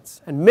arguments.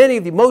 And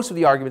most of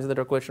the arguments in the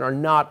Declaration are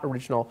not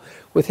original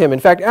with him. In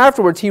fact,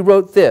 afterwards he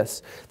wrote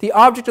this: "The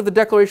object of the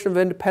Declaration of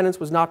Independence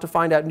was not to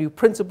find out new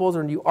principles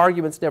or new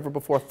arguments never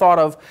before thought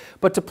of,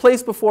 but to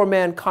place before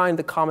mankind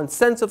the common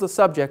sense of the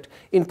subject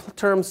in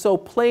terms so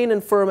plain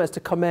and firm as to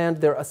command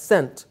their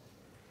assent."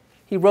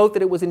 He wrote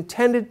that it was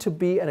intended to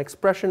be an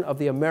expression of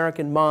the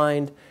American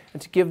mind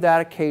and to give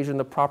that occasion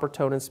the proper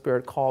tone and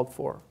spirit called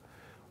for.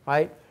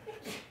 Right?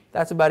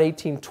 That's about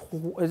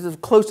 1820. This is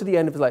close to the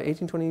end of his life.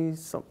 1820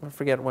 something. I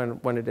forget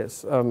when it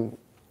is.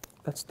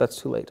 That's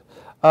too late.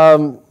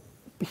 So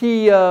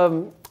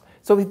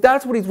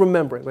that's what he's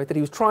remembering, right? That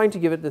he was trying to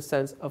give it this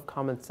sense of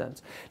common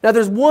sense. Now,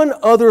 there's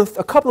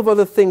a couple of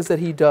other things that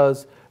he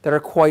does that are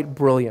quite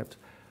brilliant.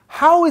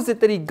 How is it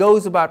that he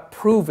goes about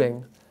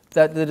proving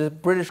that the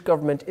British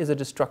government is a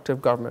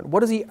destructive government?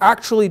 What does he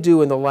actually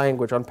do in the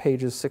language on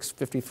pages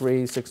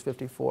 653,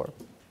 654?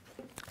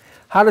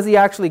 How does he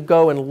actually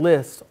go and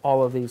list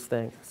all of these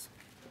things?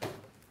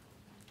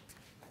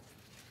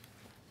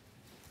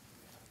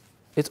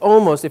 It's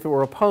almost, if it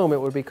were a poem, it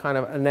would be kind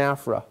of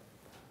anaphora.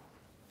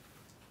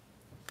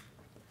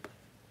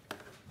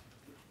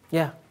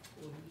 Yeah?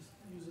 Well,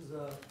 he uses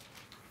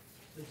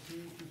the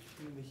he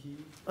between the he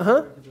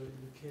Uh-huh.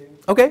 the king.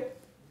 Okay.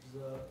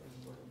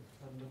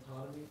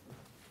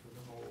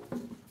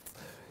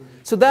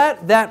 So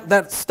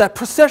that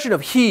procession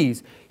of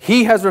he's,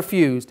 he has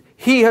refused,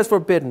 he has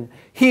forbidden,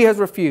 he has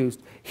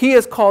refused, he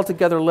has called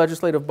together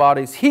legislative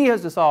bodies, he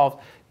has dissolved,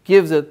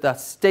 gives it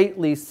that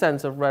stately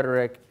sense of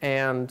rhetoric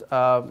and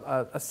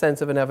a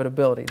sense of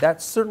inevitability.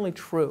 That's certainly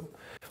true.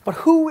 But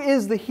who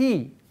is the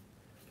he?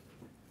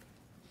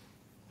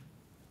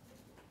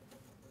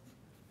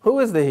 Who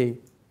is the he?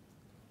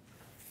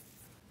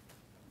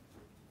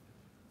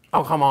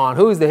 Oh, come on,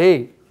 who is the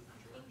he?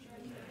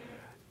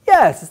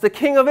 Yes, it's the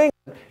King of England.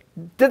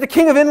 Did the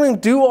King of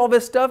England do all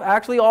this stuff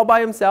actually all by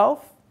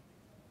himself?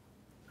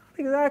 Not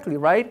exactly,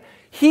 right?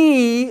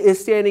 He is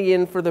standing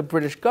in for the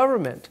British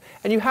government.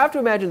 And you have to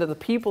imagine that the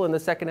people in the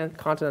Second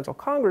Continental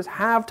Congress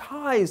have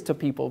ties to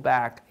people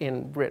back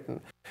in Britain.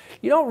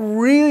 You don't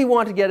really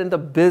want to get into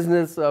the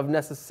business of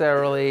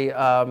necessarily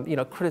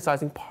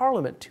criticizing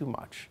Parliament too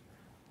much.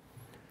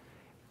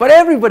 But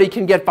everybody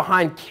can get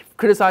behind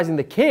criticizing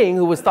the king,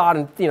 who was thought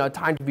in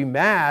time to be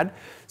mad.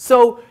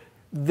 So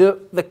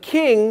the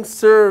king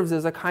serves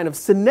as a kind of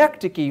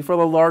synecdoche for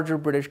the larger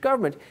British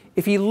government.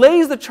 If he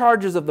lays the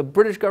charges of the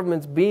British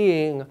government's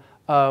being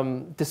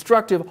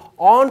destructive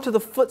onto the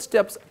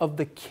footsteps of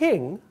the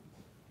king,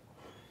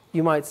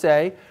 you might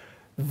say,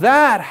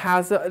 that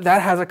has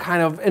a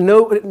kind of,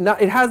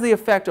 it has the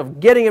effect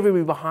of getting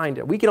everybody behind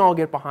it. We can all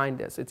get behind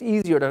this. It's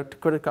easier to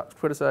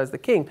criticize the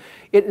king.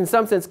 It, in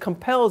some sense,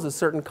 compels a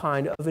certain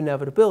kind of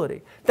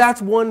inevitability.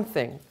 That's one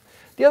thing.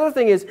 The other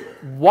thing is,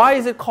 why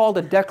is it called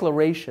a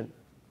declaration?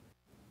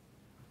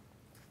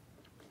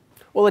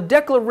 Well, a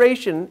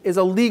declaration is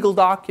a legal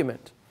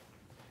document.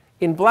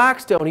 In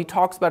Blackstone, he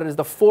talks about it as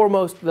the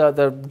foremost,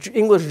 the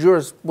English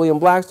jurist William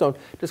Blackstone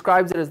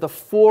describes it as the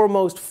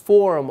foremost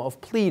form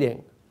of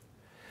pleading.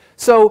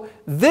 So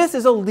this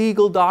is a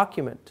legal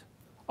document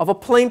of a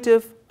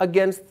plaintiff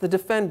against the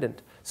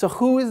defendant. So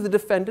who is the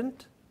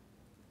defendant?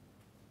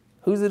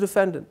 Who's the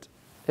defendant,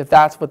 if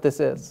that's what this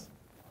is?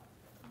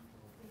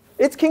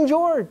 It's King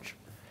George.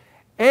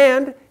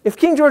 And if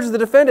King George is the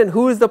defendant,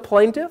 who is the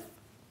plaintiff?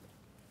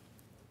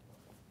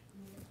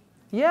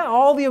 Yeah,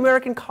 all the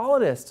American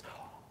colonists.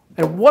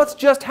 And what's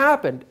just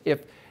happened?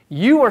 If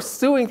you are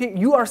suing,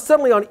 you are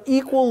suddenly on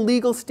equal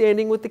legal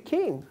standing with the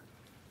king.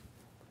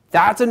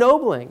 That's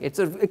ennobling. It's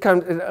a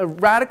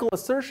radical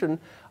assertion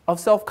of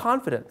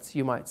self-confidence,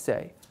 you might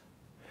say.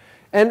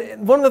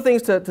 And one of the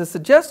things to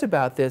suggest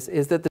about this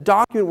is that the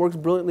document works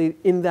brilliantly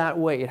in that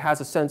way. It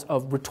has a sense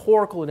of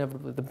rhetorical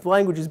inevitability. The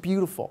language is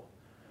beautiful.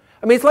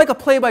 I mean, it's like a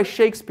play by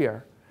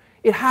Shakespeare.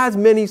 It has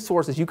many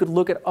sources. You could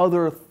look at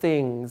other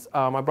things.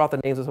 I brought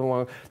the names of some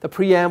along. The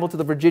preamble to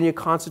the Virginia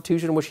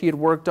Constitution, which he had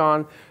worked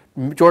on,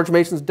 George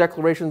Mason's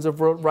Declarations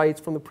of Rights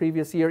from the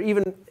previous year,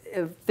 even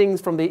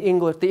things from the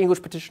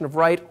English Petition of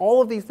Right.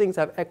 All of these things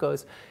have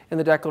echoes in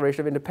the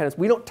Declaration of Independence.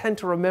 We don't tend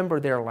to remember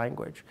their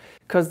language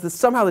because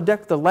somehow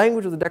the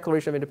language of the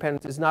Declaration of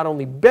Independence is not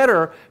only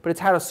better, but it's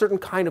had a certain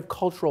kind of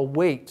cultural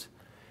weight.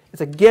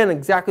 It's again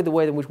exactly the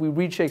way in which we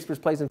read Shakespeare's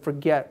plays and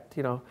forget,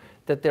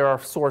 that there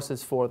are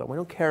sources for them. We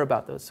don't care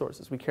about those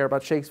sources. We care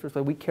about Shakespeare's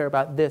play. We care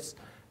about this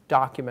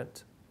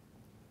document.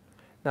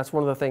 That's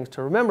one of the things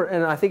to remember.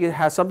 And I think it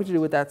has something to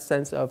do with that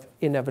sense of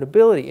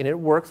inevitability. And it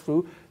works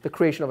through the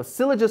creation of a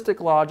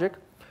syllogistic logic,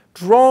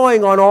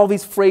 drawing on all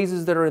these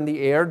phrases that are in the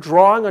air,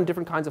 drawing on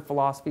different kinds of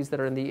philosophies that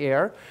are in the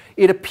air.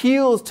 It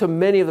appeals to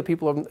many of the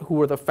people who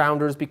were the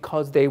founders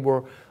because they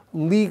were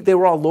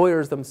all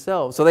lawyers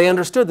themselves. So they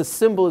understood the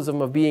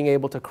symbolism of being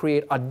able to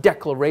create a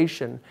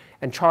declaration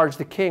and charge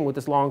the king with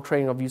this long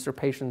train of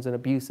usurpations and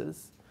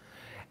abuses.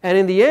 And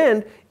in the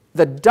end,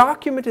 the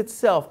document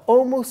itself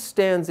almost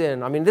stands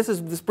in. I mean, this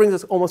brings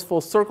us almost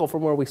full circle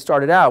from where we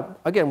started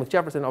out, again with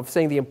Jefferson, of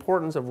saying the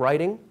importance of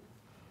writing.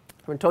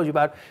 I told you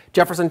about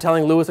Jefferson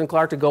telling Lewis and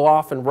Clark to go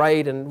off and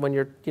write, and when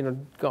you're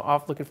go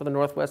off looking for the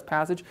Northwest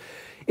Passage.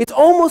 It's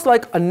almost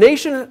like a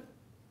nation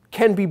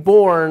can be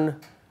born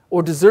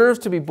or deserves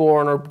to be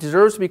born or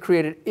deserves to be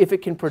created if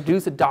it can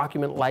produce a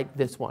document like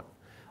this one.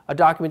 A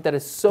document that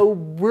is so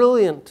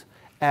brilliant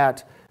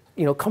at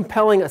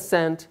compelling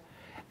assent.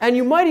 And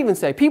you might even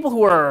say people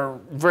who are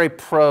very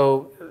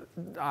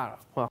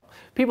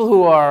people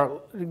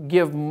who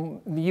give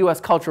the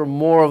U.S. culture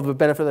more of the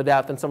benefit of the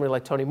doubt than somebody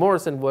like Toni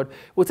Morrison would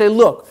say,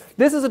 look,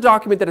 this is a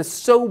document that is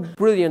so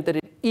brilliant that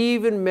it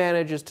even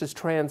manages to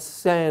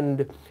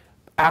transcend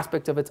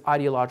aspects of its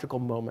ideological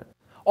moment.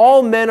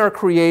 All men are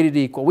created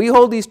equal. We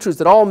hold these truths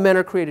that all men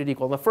are created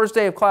equal. On the first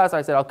day of class,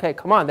 I said, okay,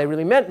 come on, they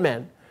really meant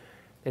men.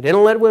 They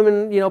didn't let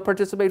women,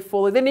 participate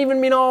fully. They didn't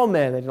even mean all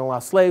men. They didn't allow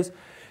slaves.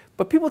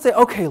 But people would say,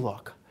 okay,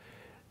 look,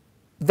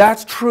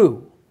 that's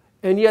true.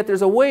 And yet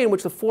there's a way in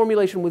which the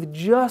formulation with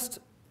just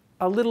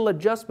a little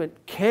adjustment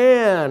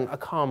can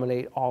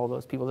accommodate all of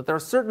those people. That there are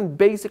certain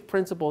basic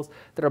principles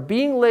that are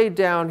being laid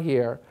down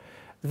here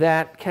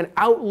that can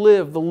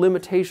outlive the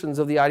limitations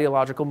of the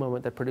ideological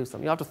moment that produced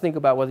them. You have to think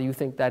about whether you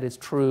think that is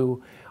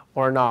true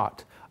or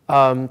not.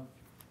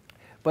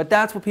 But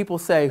that's what people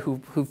say who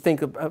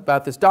think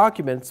about this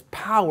document's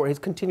power, his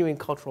continuing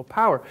cultural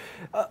power.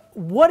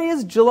 What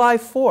is July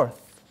 4th?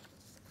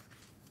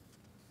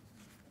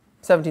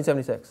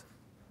 1776.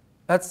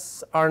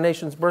 That's our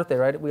nation's birthday,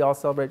 right? We all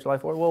celebrate July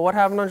 4th. Well, what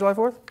happened on July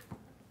 4th?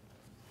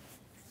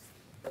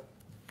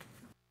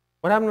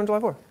 What happened on July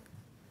 4th?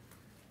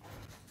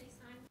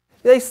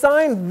 They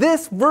signed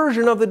this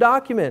version of the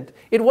document.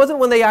 It wasn't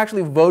when they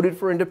actually voted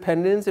for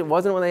independence. It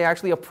wasn't when they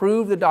actually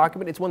approved the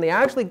document. It's when they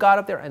actually got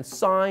up there and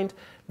signed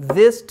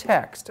this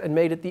text and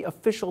made it the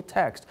official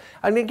text.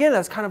 And again,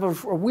 that's kind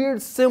of a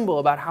weird symbol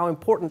about how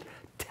important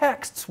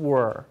texts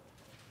were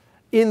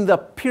in the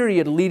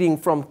period leading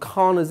from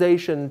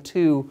colonization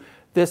to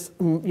this,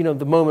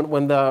 the moment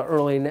when the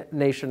early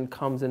nation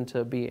comes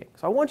into being.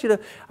 So I want you to,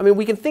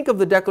 we can think of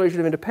the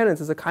Declaration of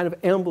Independence as a kind of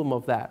emblem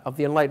of that, of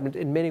the Enlightenment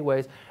in many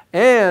ways,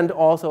 and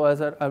also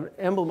as an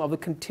emblem of the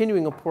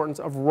continuing importance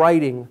of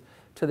writing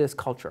to this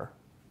culture,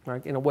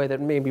 right? In a way that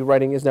maybe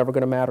writing is never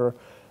going to matter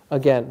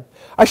again.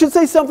 I should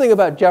say something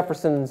about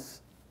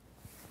Jefferson's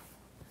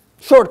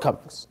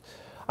shortcomings.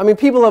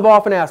 People have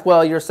often asked,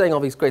 well, you're saying all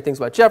these great things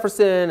about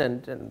Jefferson,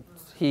 and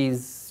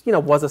he's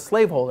was a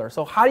slaveholder.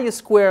 So how do you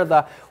square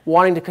the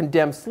wanting to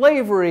condemn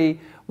slavery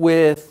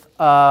with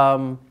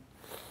in the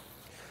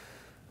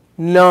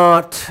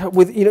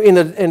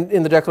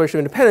Declaration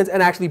of Independence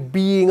and actually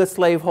being a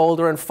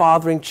slaveholder and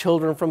fathering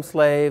children from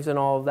slaves and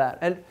all of that?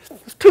 And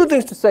there's two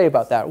things to say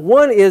about that.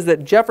 One is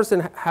that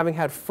Jefferson, having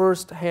had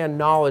first-hand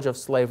knowledge of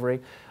slavery,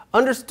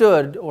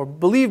 understood or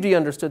believed he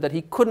understood that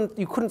you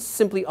couldn't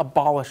simply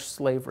abolish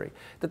slavery.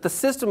 That the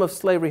system of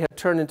slavery had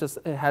turned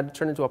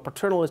into a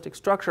paternalistic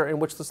structure in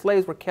which the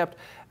slaves were kept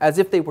as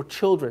if they were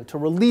children. To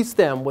release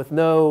them with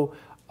no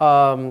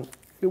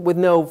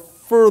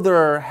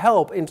further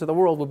help into the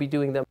world would be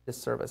doing them a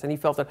disservice. And he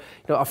felt that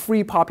a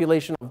free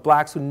population of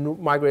blacks who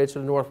migrated to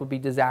the north would be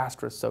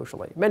disastrous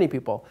socially. Many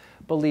people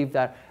believed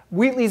that.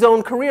 Wheatley's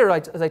own career,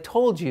 as I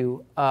told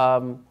you,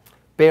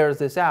 bears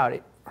this out.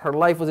 Her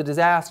life was a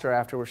disaster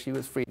after she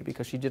was freed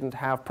because she didn't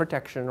have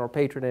protection or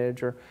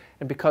patronage, and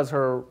because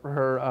her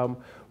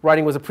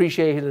writing was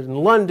appreciated in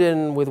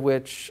London, with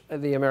which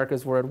the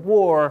Americas were at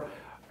war,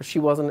 she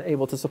wasn't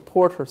able to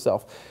support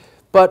herself.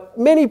 But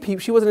many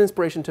people, she was an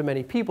inspiration to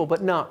many people,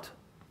 but not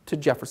to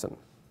Jefferson.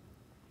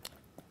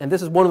 And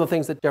this is one of the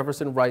things that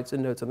Jefferson writes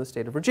in Notes on the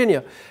State of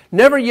Virginia.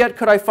 Never yet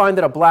could I find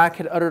that a black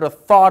had uttered a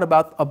thought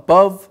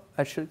above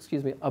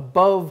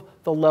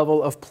the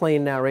level of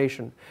plain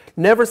narration.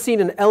 Never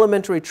seen an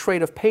elementary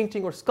trait of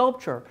painting or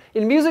sculpture.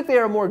 In music, they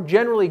are more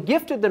generally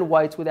gifted than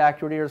whites with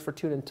accurate ears for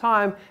tune and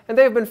time, and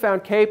they have been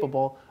found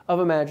capable of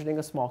imagining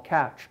a small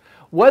catch.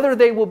 Whether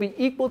they will be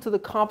equal to the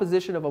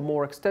composition of a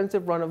more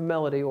extensive run of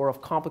melody or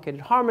of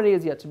complicated harmony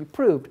is yet to be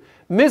proved.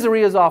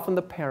 Misery is often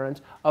the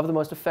parent of the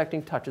most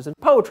affecting touches in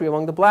poetry.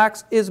 Among the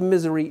blacks is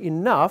misery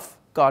enough,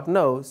 God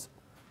knows,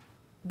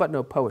 but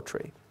no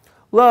poetry.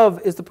 Love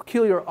is the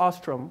peculiar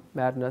ostrom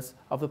madness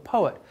of the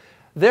poet.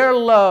 Their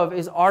love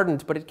is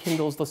ardent, but it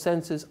kindles the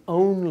senses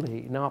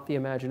only, not the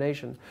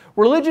imagination.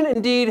 Religion,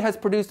 indeed, has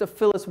produced a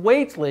Phyllis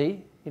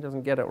Whately, he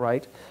doesn't get it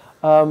right,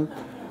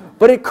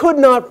 But it could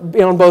not,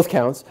 on both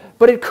counts,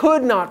 but it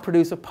could not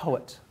produce a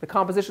poet. The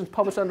compositions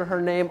published under her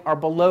name are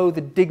below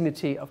the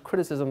dignity of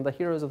criticism. The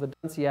heroes of the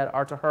Dunciad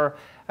are to her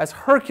as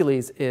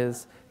Hercules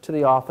is to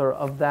the author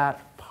of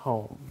that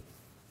poem.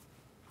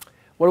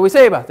 What do we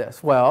say about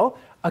this? Well,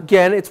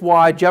 again, it's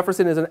why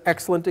Jefferson is an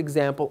excellent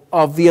example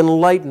of the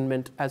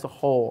Enlightenment as a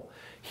whole.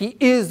 He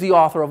is the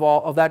author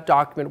of that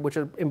document which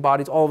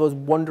embodies all those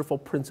wonderful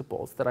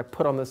principles that I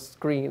put on the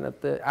screen at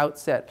the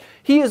outset.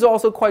 He is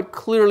also quite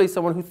clearly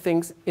someone who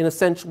thinks in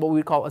what we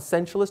would call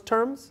essentialist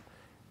terms,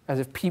 as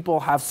if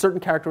people have certain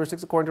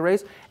characteristics according to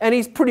race, and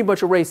he's pretty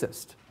much a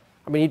racist.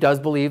 I mean, he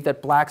does believe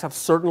that blacks have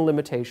certain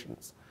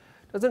limitations.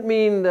 Doesn't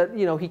mean that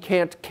he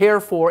can't care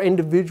for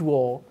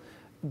individual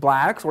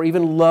blacks or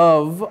even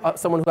love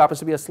someone who happens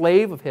to be a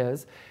slave of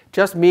his.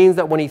 Just means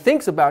that when he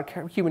thinks about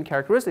human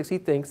characteristics, he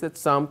thinks that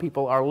some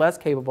people are less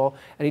capable,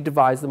 and he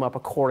divides them up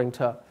according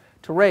to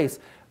race.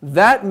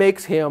 That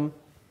makes him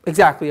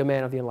exactly a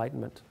man of the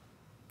Enlightenment.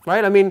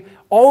 Right? I mean,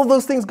 all of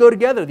those things go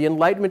together. The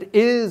Enlightenment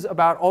is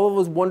about all of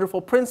those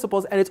wonderful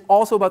principles, and it's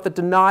also about the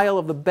denial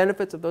of the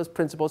benefits of those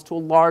principles to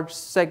large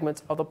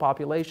segments of the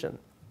population.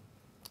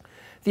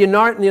 The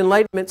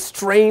Enlightenment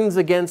strains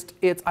against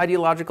its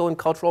ideological and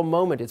cultural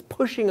moment. It's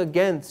pushing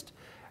against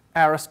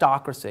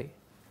aristocracy.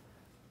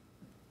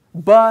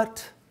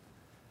 But,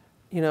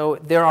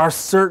 there are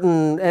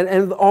certain,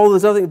 and all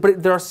those other things,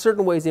 but there are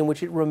certain ways in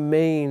which it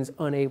remains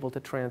unable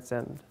to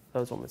transcend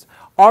those moments.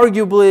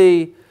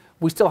 Arguably,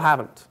 we still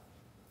haven't.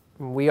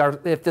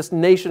 If this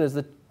nation is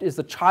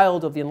the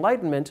child of the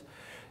Enlightenment,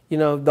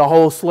 the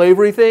whole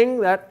slavery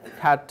thing, that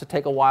had to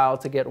take a while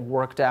to get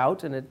worked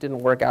out, and it didn't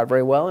work out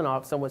very well,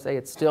 and some would say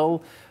it's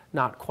still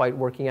not quite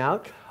working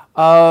out.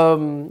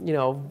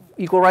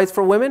 Equal rights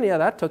for women, yeah,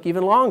 that took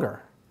even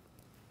longer.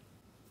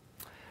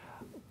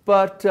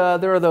 But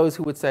there are those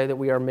who would say that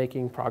we are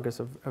making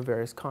progress of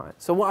various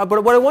kinds. But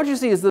what I want you to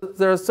see is that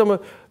there are some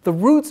of the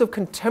roots of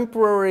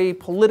contemporary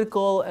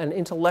political and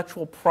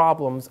intellectual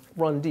problems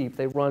run deep.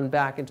 They run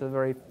back into the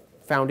very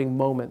founding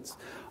moments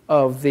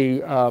of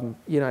the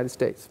United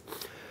States.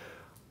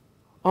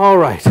 All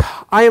right,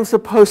 I am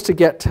supposed to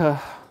get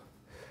to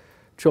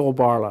Joel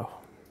Barlow.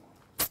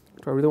 Do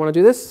I really want to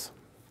do this?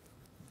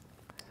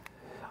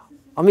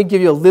 Let me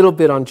give you a little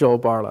bit on Joel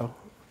Barlow,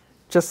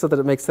 just so that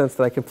it makes sense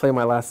that I can play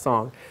my last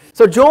song.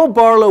 So Joel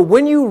Barlow,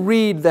 when you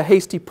read The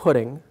Hasty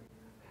Pudding,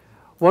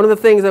 one of the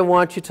things I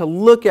want you to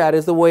look at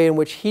is the way in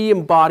which he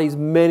embodies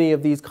many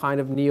of these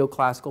kind of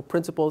neoclassical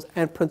principles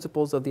and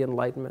principles of the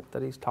Enlightenment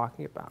that he's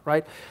talking about,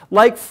 right?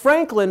 Like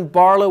Franklin,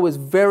 Barlow is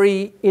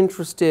very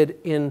interested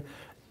in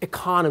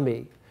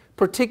economy,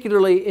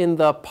 particularly in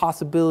the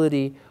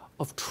possibility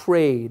of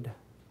trade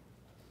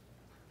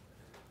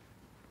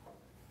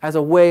as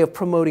a way of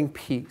promoting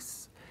peace.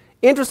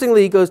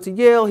 Interestingly, he goes to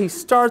Yale. He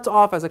starts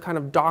off as a kind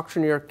of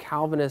doctrinaire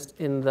Calvinist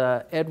in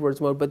the Edwards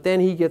mode, but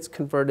then he gets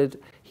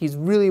converted. He's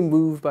really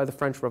moved by the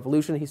French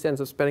Revolution. He ends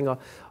up spending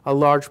a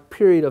large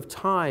period of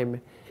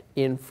time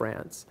in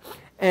France.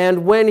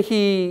 And when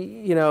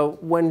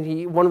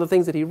one of the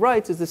things that he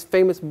writes is this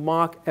famous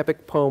mock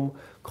epic poem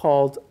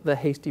called The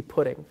Hasty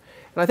Pudding.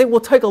 And I think we'll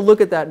take a look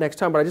at that next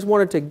time, but I just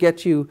wanted to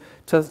get you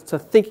to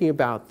thinking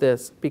about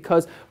this,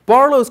 because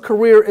Barlow's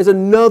career is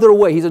another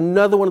way. He's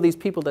another one of these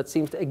people that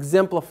seems to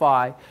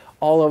exemplify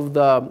all of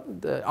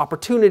the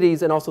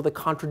opportunities and also the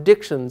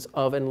contradictions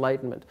of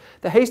Enlightenment.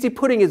 The Hasty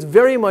Pudding is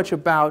very much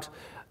about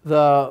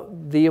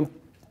the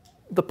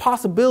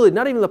possibility,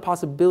 not even the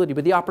possibility,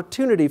 but the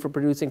opportunity for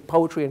producing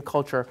poetry and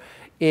culture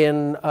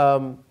in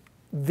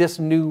this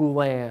new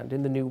land,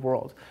 in the new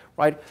world.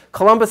 Right?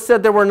 Columbus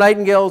said there were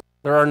nightingales.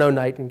 There are no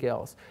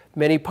nightingales.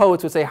 Many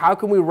poets would say, how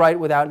can we write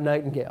without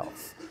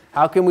nightingales?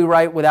 How can we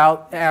write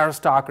without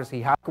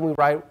aristocracy? How can we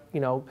write,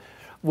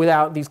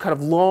 without these kind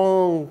of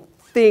long,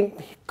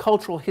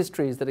 cultural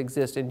histories that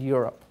exist in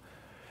Europe?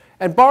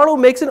 And Barlow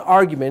makes an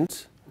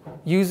argument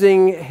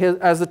using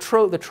as the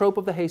trope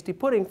of the Hasty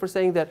Pudding for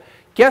saying that,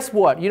 guess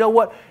what? You know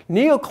what?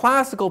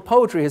 Neoclassical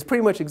poetry has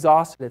pretty much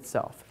exhausted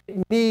itself.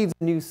 It needs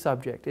a new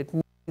subject. It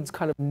needs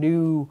kind of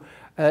new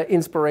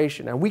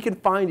inspiration. And we can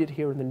find it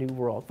here in the New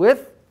World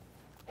with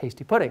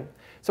Hasty Pudding.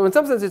 So in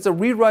some sense, it's a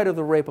rewrite of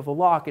the Rape of the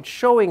Lock. It's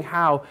showing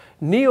how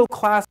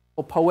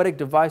neoclassical poetic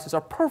devices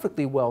are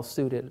perfectly well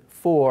suited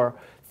for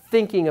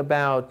thinking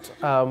about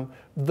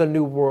the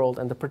New World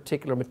and the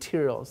particular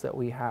materials that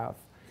we have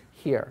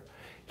here.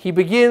 He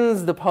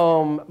begins the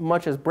poem,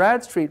 much as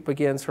Bradstreet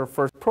begins her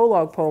first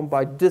prologue poem,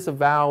 by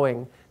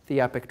disavowing the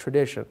epic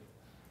tradition,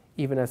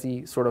 even as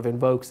he sort of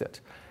invokes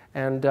it.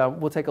 And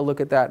we'll take a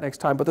look at that next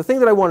time. But the thing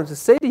that I wanted to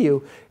say to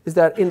you is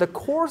that in the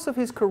course of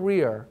his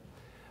career,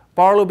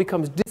 Barlow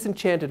becomes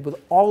disenchanted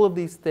with all of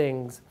these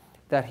things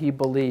that he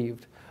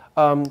believed.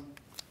 I'll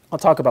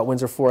talk about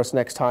Windsor Forest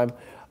next time.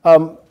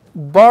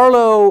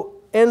 Barlow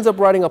ends up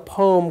writing a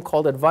poem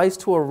called Advice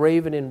to a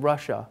Raven in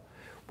Russia,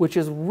 which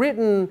is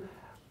written,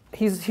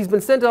 he's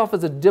been sent off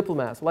as a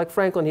diplomat. So like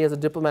Franklin, he has a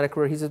diplomatic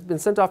career. He's been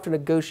sent off to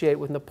negotiate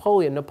with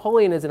Napoleon.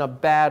 Napoleon is in a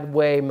bad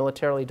way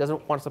militarily. He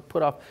doesn't want us to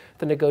put off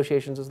the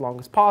negotiations as long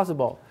as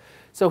possible.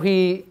 So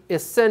he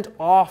is sent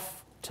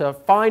off to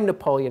find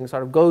Napoleon,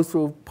 sort of goes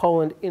through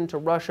Poland into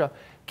Russia,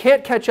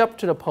 can't catch up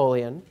to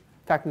Napoleon,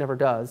 in fact never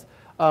does,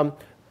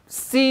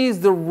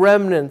 sees the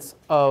remnants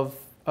of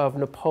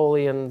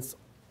Napoleon's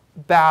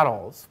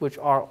battles, which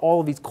are all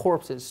of these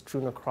corpses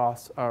strewn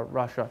across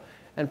Russia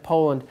and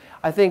Poland.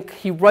 I think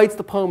he writes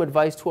the poem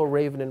Advice to a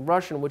Raven in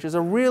Russian, which is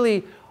a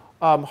really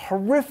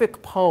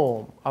horrific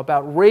poem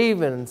about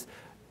ravens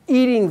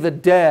eating the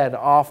dead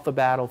off the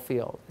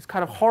battlefield. It's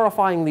kind of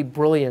horrifyingly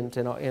brilliant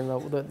in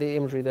the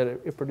imagery that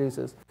it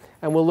produces.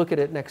 And we'll look at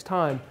it next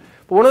time.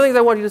 But one of the things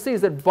I want you to see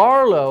is that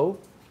Barlow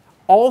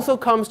also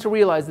comes to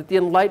realize that the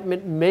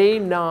Enlightenment may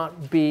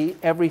not be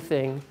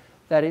everything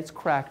that it's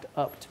cracked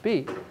up to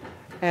be.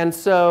 And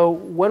so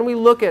when we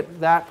look at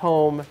that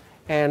poem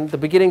and the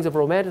beginnings of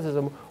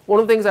Romanticism, one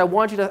of the things I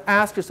want you to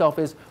ask yourself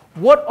is,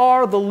 what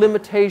are the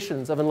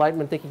limitations of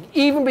Enlightenment thinking,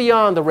 even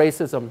beyond the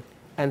racism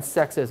and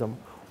sexism?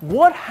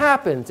 What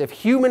happens if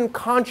human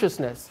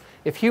consciousness,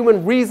 if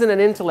human reason and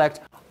intellect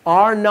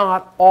are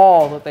not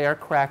all that they are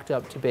cracked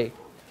up to be?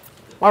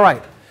 All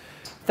right.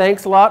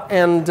 Thanks a lot,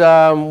 and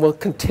we'll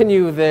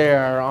continue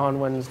there on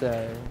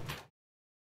Wednesday.